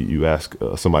now, you ask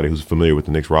somebody who's familiar with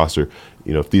the Knicks roster,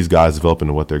 if these guys develop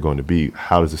into what they're going to be,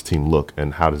 how does this team look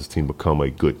and how does this team become a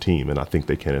good team? And I think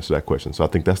they can't answer that question. So I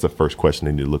think that's the first question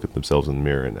they need to look at themselves in the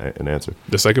mirror and answer.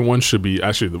 The second one should be,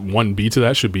 actually the 1B to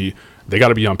that should be, they got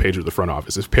to be on page with the front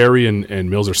office. If Perry and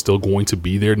Mills are still going to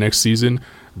be there next season,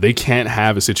 they can't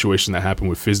have a situation that happened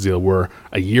with Fizdale where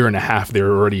a year and a half they're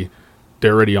already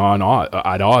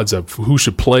at odds of who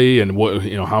should play and what,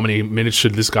 how many minutes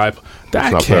should this guy play.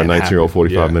 That not can't happen. 19-year-old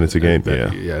 45 minutes a game.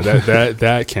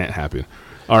 That can't happen.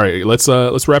 All right, let's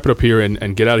wrap it up here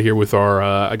and get out of here with our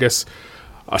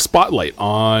a spotlight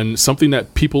on something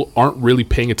that people aren't really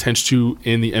paying attention to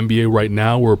in the NBA right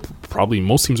now, where probably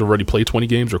most teams already play 20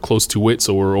 games or close to it,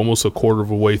 so we're almost a quarter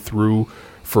of a way through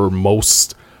for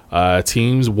most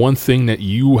teams. One thing that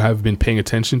you have been paying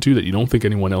attention to that you don't think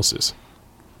anyone else is?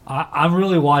 I'm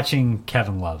really watching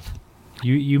Kevin Love.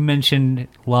 You mentioned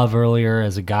Love earlier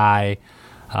as a guy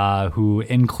who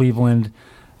in Cleveland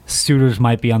suitors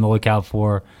might be on the lookout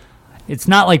for. it's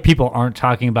not like people aren't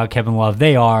talking about Kevin Love.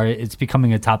 They are. It's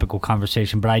becoming a topical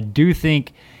conversation, but I do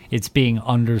think it's being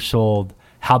undersold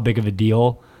how big of a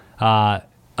deal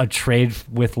a trade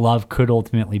with Love could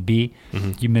ultimately be.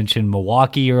 You mentioned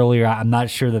Milwaukee earlier. I'm not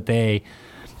sure that they,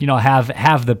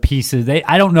 have the pieces.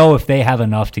 I don't know if they have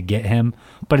enough to get him,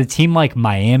 but a team like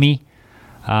Miami,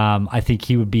 I think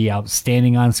he would be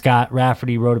outstanding on. Scott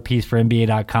Rafferty wrote a piece for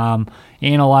NBA.com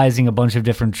analyzing a bunch of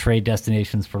different trade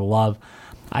destinations for Love.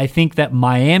 I think that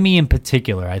Miami in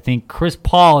particular, I think Chris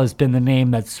Paul has been the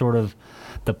name that's sort of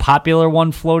the popular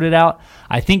one floated out.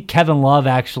 I think Kevin Love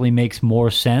actually makes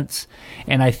more sense.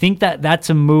 And I think that that's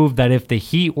a move that if the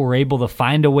Heat were able to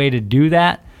find a way to do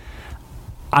that,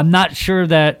 I'm not sure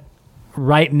that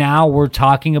right now we're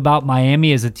talking about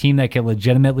Miami as a team that can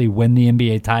legitimately win the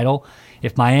NBA title.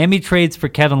 If Miami trades for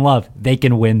Kevin Love, they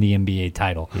can win the NBA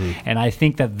title. And I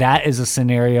think that is a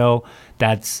scenario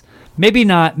that's maybe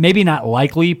not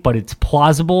likely, but it's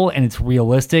plausible and it's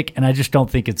realistic. And I just don't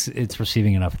think it's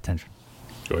receiving enough attention.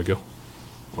 Go ahead, Gil.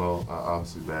 Well,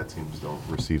 obviously bad teams don't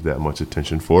receive that much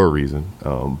attention for a reason.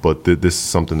 But this is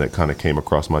something that kind of came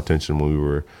across my attention when we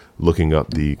were looking up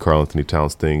the Karl-Anthony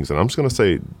Towns things. And I'm just going to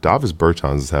say Davis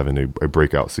Bertans is having a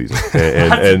breakout season.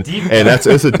 And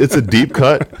it's a deep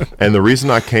cut. And the reason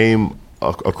I came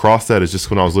across that is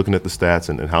just when I was looking at the stats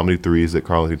and how many threes that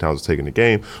Karl-Anthony Towns is taking a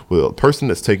game. Well, a person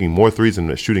that's taking more threes and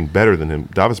that's shooting better than him,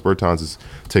 Davis Bertans is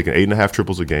taking 8.5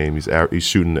 triples a game. He's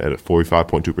shooting at a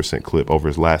 45.2% clip over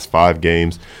his last 5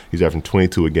 games. He's averaging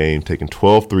 22 a game, taking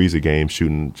 12 threes a game,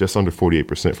 shooting just under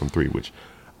 48% from three, which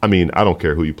I mean, I don't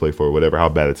care who you play for or whatever, how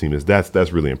bad the team is.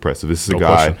 That's really impressive. This is a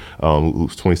guy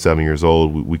who's 27 years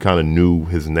old. We kind of knew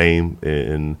his name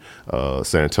in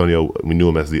San Antonio. We knew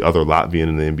him as the other Latvian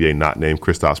in the NBA, not named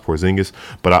Kristaps Porzingis.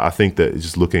 But I think that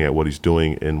just looking at what he's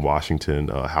doing in Washington,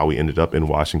 how he ended up in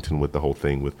Washington with the whole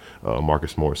thing with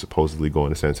Marcus Morris supposedly going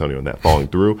to San Antonio and that falling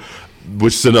through,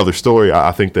 which is another story.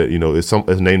 I think that, it's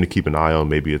a name to keep an eye on.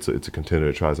 Maybe it's a contender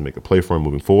that tries to make a play for him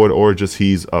moving forward, or just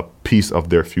he's a piece of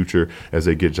their future as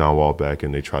they get John Wall back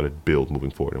and they try to build moving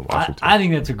forward in Washington. I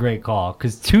think that's a great call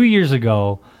because 2 years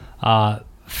ago,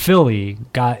 Philly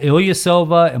got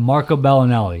Ilyasova and Marco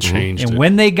Bellinelli. And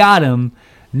when they got him,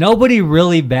 nobody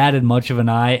really batted much of an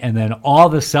eye, and then all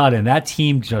of a sudden that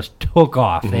team just took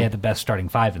off. They had the best starting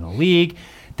 5 in the league.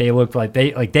 They looked like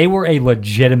they were a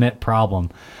legitimate problem.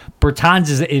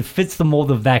 Bertans it fits the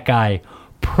mold of that guy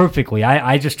perfectly.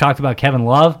 I just talked about Kevin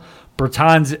Love.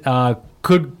 Bertans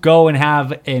could go and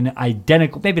have an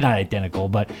identical, maybe not identical,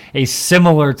 but a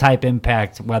similar type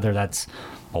impact, whether that's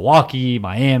Milwaukee,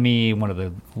 Miami,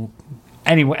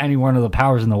 any one of the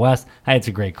powers in the West. It's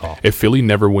a great call. If Philly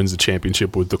never wins the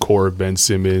championship with the core of Ben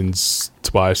Simmons,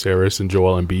 Tobias Harris, and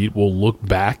Joel Embiid, we'll look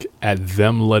back at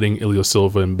them letting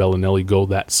Ilyasova and Bellinelli go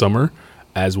that summer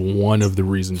as one of the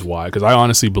reasons why. Because I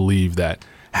honestly believe that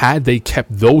had they kept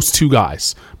those two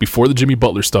guys before the Jimmy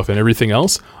Butler stuff and everything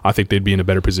else, I think they'd be in a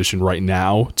better position right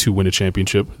now to win a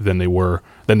championship than they are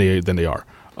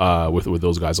with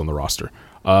those guys on the roster.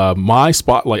 My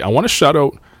spotlight, I want to shout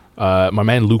out my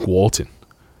man Luke Walton.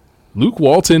 Luke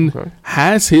Walton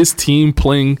has his team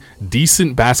playing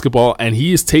decent basketball, and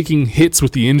he is taking hits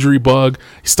with the injury bug.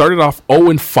 He started off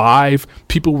 0-5.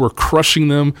 People were crushing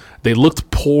them. They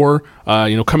looked poor,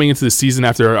 coming into the season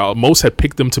after most had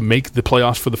picked them to make the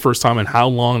playoffs for the first time in how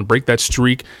long and break that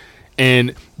streak.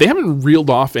 And they haven't reeled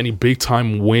off any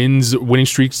big-time winning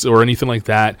streaks or anything like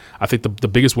that. I think the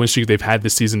biggest win streak they've had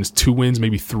this season is 2 wins,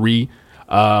 maybe 3.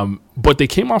 But they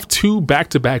came off 2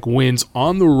 back-to-back wins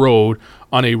on the road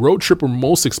on a road trip where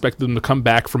most expected them to come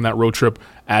back from that road trip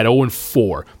at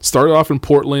 0-4. Started off in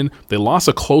Portland. They lost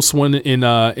a close one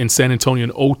in San Antonio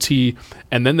in OT,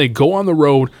 and then they go on the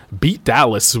road, beat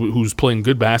Dallas, who's playing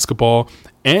good basketball,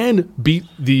 and beat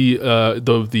the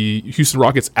Houston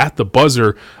Rockets at the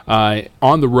buzzer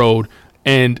on the road.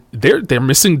 And they're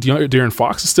missing De'Aaron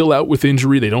Fox is still out with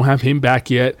injury. They don't have him back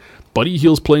yet. Buddy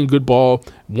Hield's playing good ball.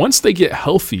 Once they get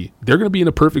healthy, they're going to be in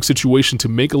a perfect situation to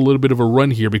make a little bit of a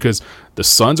run here because the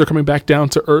Suns are coming back down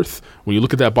to earth. When you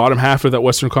look at that bottom half of that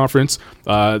Western Conference,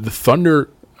 the Thunder,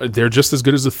 they're just as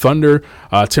good as the Thunder.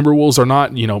 Timberwolves are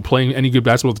not, playing any good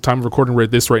basketball at the time of recording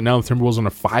right now. The Timberwolves are on a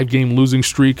 5-game losing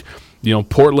streak.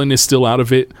 Portland is still out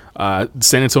of it.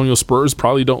 San Antonio Spurs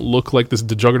probably don't look like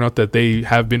the juggernaut that they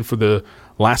have been for the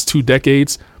last 2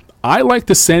 decades. I like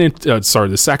the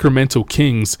Sacramento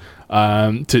Kings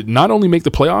to not only make the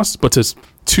playoffs, but to 2-7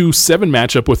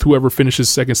 matchup with whoever finishes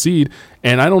second seed.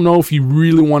 And I don't know if you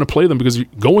really want to play them because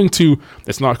going to,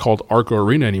 it's not called Arco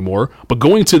Arena anymore, but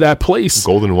going to that place, the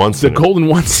Golden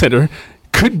One Center,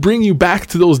 could bring you back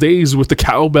to those days with the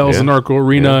cowbells in Arco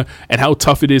Arena and how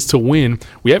tough it is to win.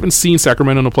 We haven't seen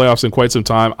Sacramento in the playoffs in quite some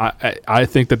time. I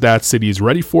think that city is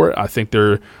ready for it. I think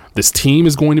this team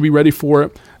is going to be ready for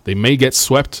it. They may get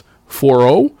swept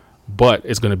 4-0, but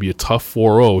it's going to be a tough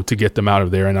 4-0 to get them out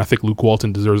of there. And I think Luke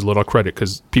Walton deserves a little credit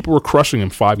because people were crushing him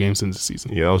 5 games into the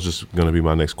season. Yeah, that was just going to be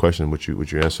my next question, which you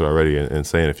answered already, and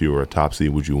saying if you were a top seed,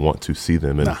 would you want to see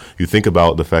them? And you think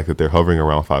about the fact that they're hovering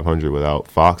around 500 without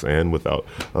Fox and without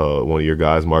one of your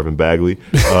guys, Marvin Bagley.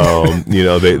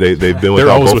 They've been without they're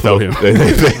always both without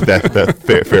him.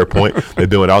 That's fair point. They've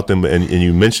been without them, and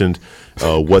you mentioned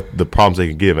what the problems they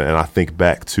can give. And I think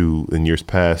back to in years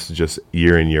past, just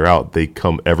year in, year out, they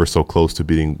come ever so close to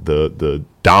beating the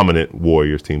dominant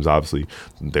Warriors teams. Obviously,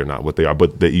 they're not what they are,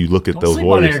 but that you look at those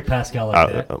Warriors. On Eric Pascal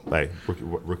like that.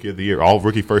 Rookie of the year, all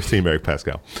rookie first team, Eric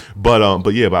Pascal. But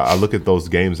I look at those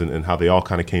games and how they all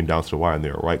kind of came down to the wire, and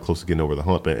they were right close to getting over the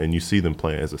hump. And you see them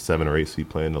playing as a 7 or 8 seed,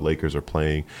 playing the Lakers or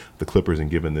playing the Clippers and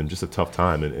giving them just a tough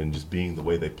time and just being the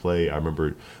way they play. I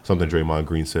remember something Draymond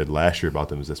Green said last year about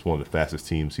them is that's one of the fastest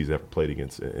teams he's ever played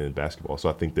against in basketball. So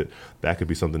I think that could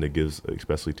be something that gives,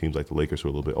 especially teams like the Lakers who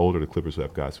are a little bit older, the Clippers who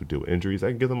have guys who deal with injuries,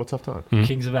 that can give them a tough time.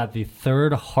 Kings have had the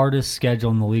 3rd hardest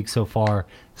schedule in the league so far,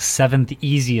 7th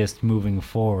easiest moving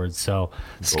forward. So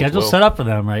schedule set up for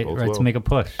them, right to make a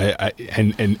push.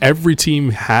 And every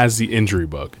team has the injury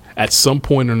bug at some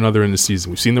point or another in the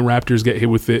season. We've seen the Raptors get hit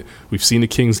with it. We've seen the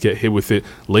Kings get hit with it.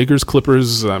 Lakers,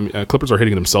 Clippers, Clippers are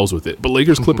hitting themselves with it. But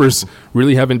Lakers, Clippers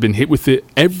really haven't been hit with it.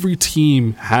 Every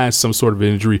team has some sort of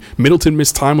injury. Middleton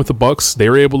missed time with the Bucks. They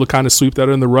were able to kind of sweep that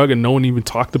under the rug, and no one even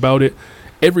talked about it.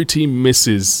 Every team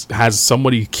has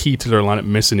somebody key to their lineup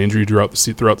miss an injury throughout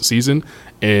the season,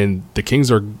 and the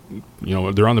Kings are,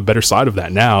 they're on the better side of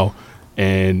that now,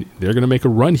 and they're going to make a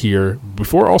run here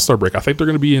before All-Star break. I think they're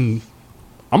going to be in.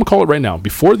 I'm going to call it right now.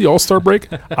 Before the All-Star break,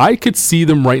 I could see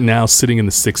them right now sitting in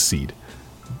the 6th seed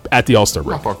at the All-Star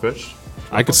break. Far-fetched.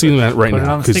 I could see them right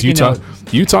now because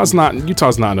Utah's not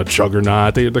in a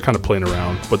juggernaut. They're kind of playing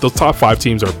around, but those top 5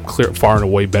 teams are far and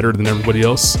away better than everybody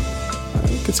else.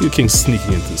 I can see the Kings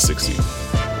sneaking into the 6th seed.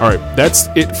 All right, that's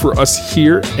it for us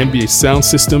here, NBA Sound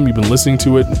System. You've been listening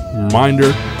to it. Reminder,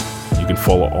 you can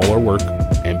follow all our work,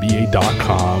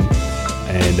 NBA.com.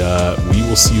 And we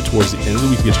will see you towards the end of the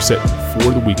week to get you set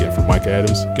for the weekend. For Mike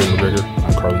Adams, Gil McGregor,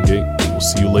 I'm Carlin Gate. We will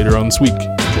see you later on this week.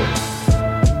 Enjoy.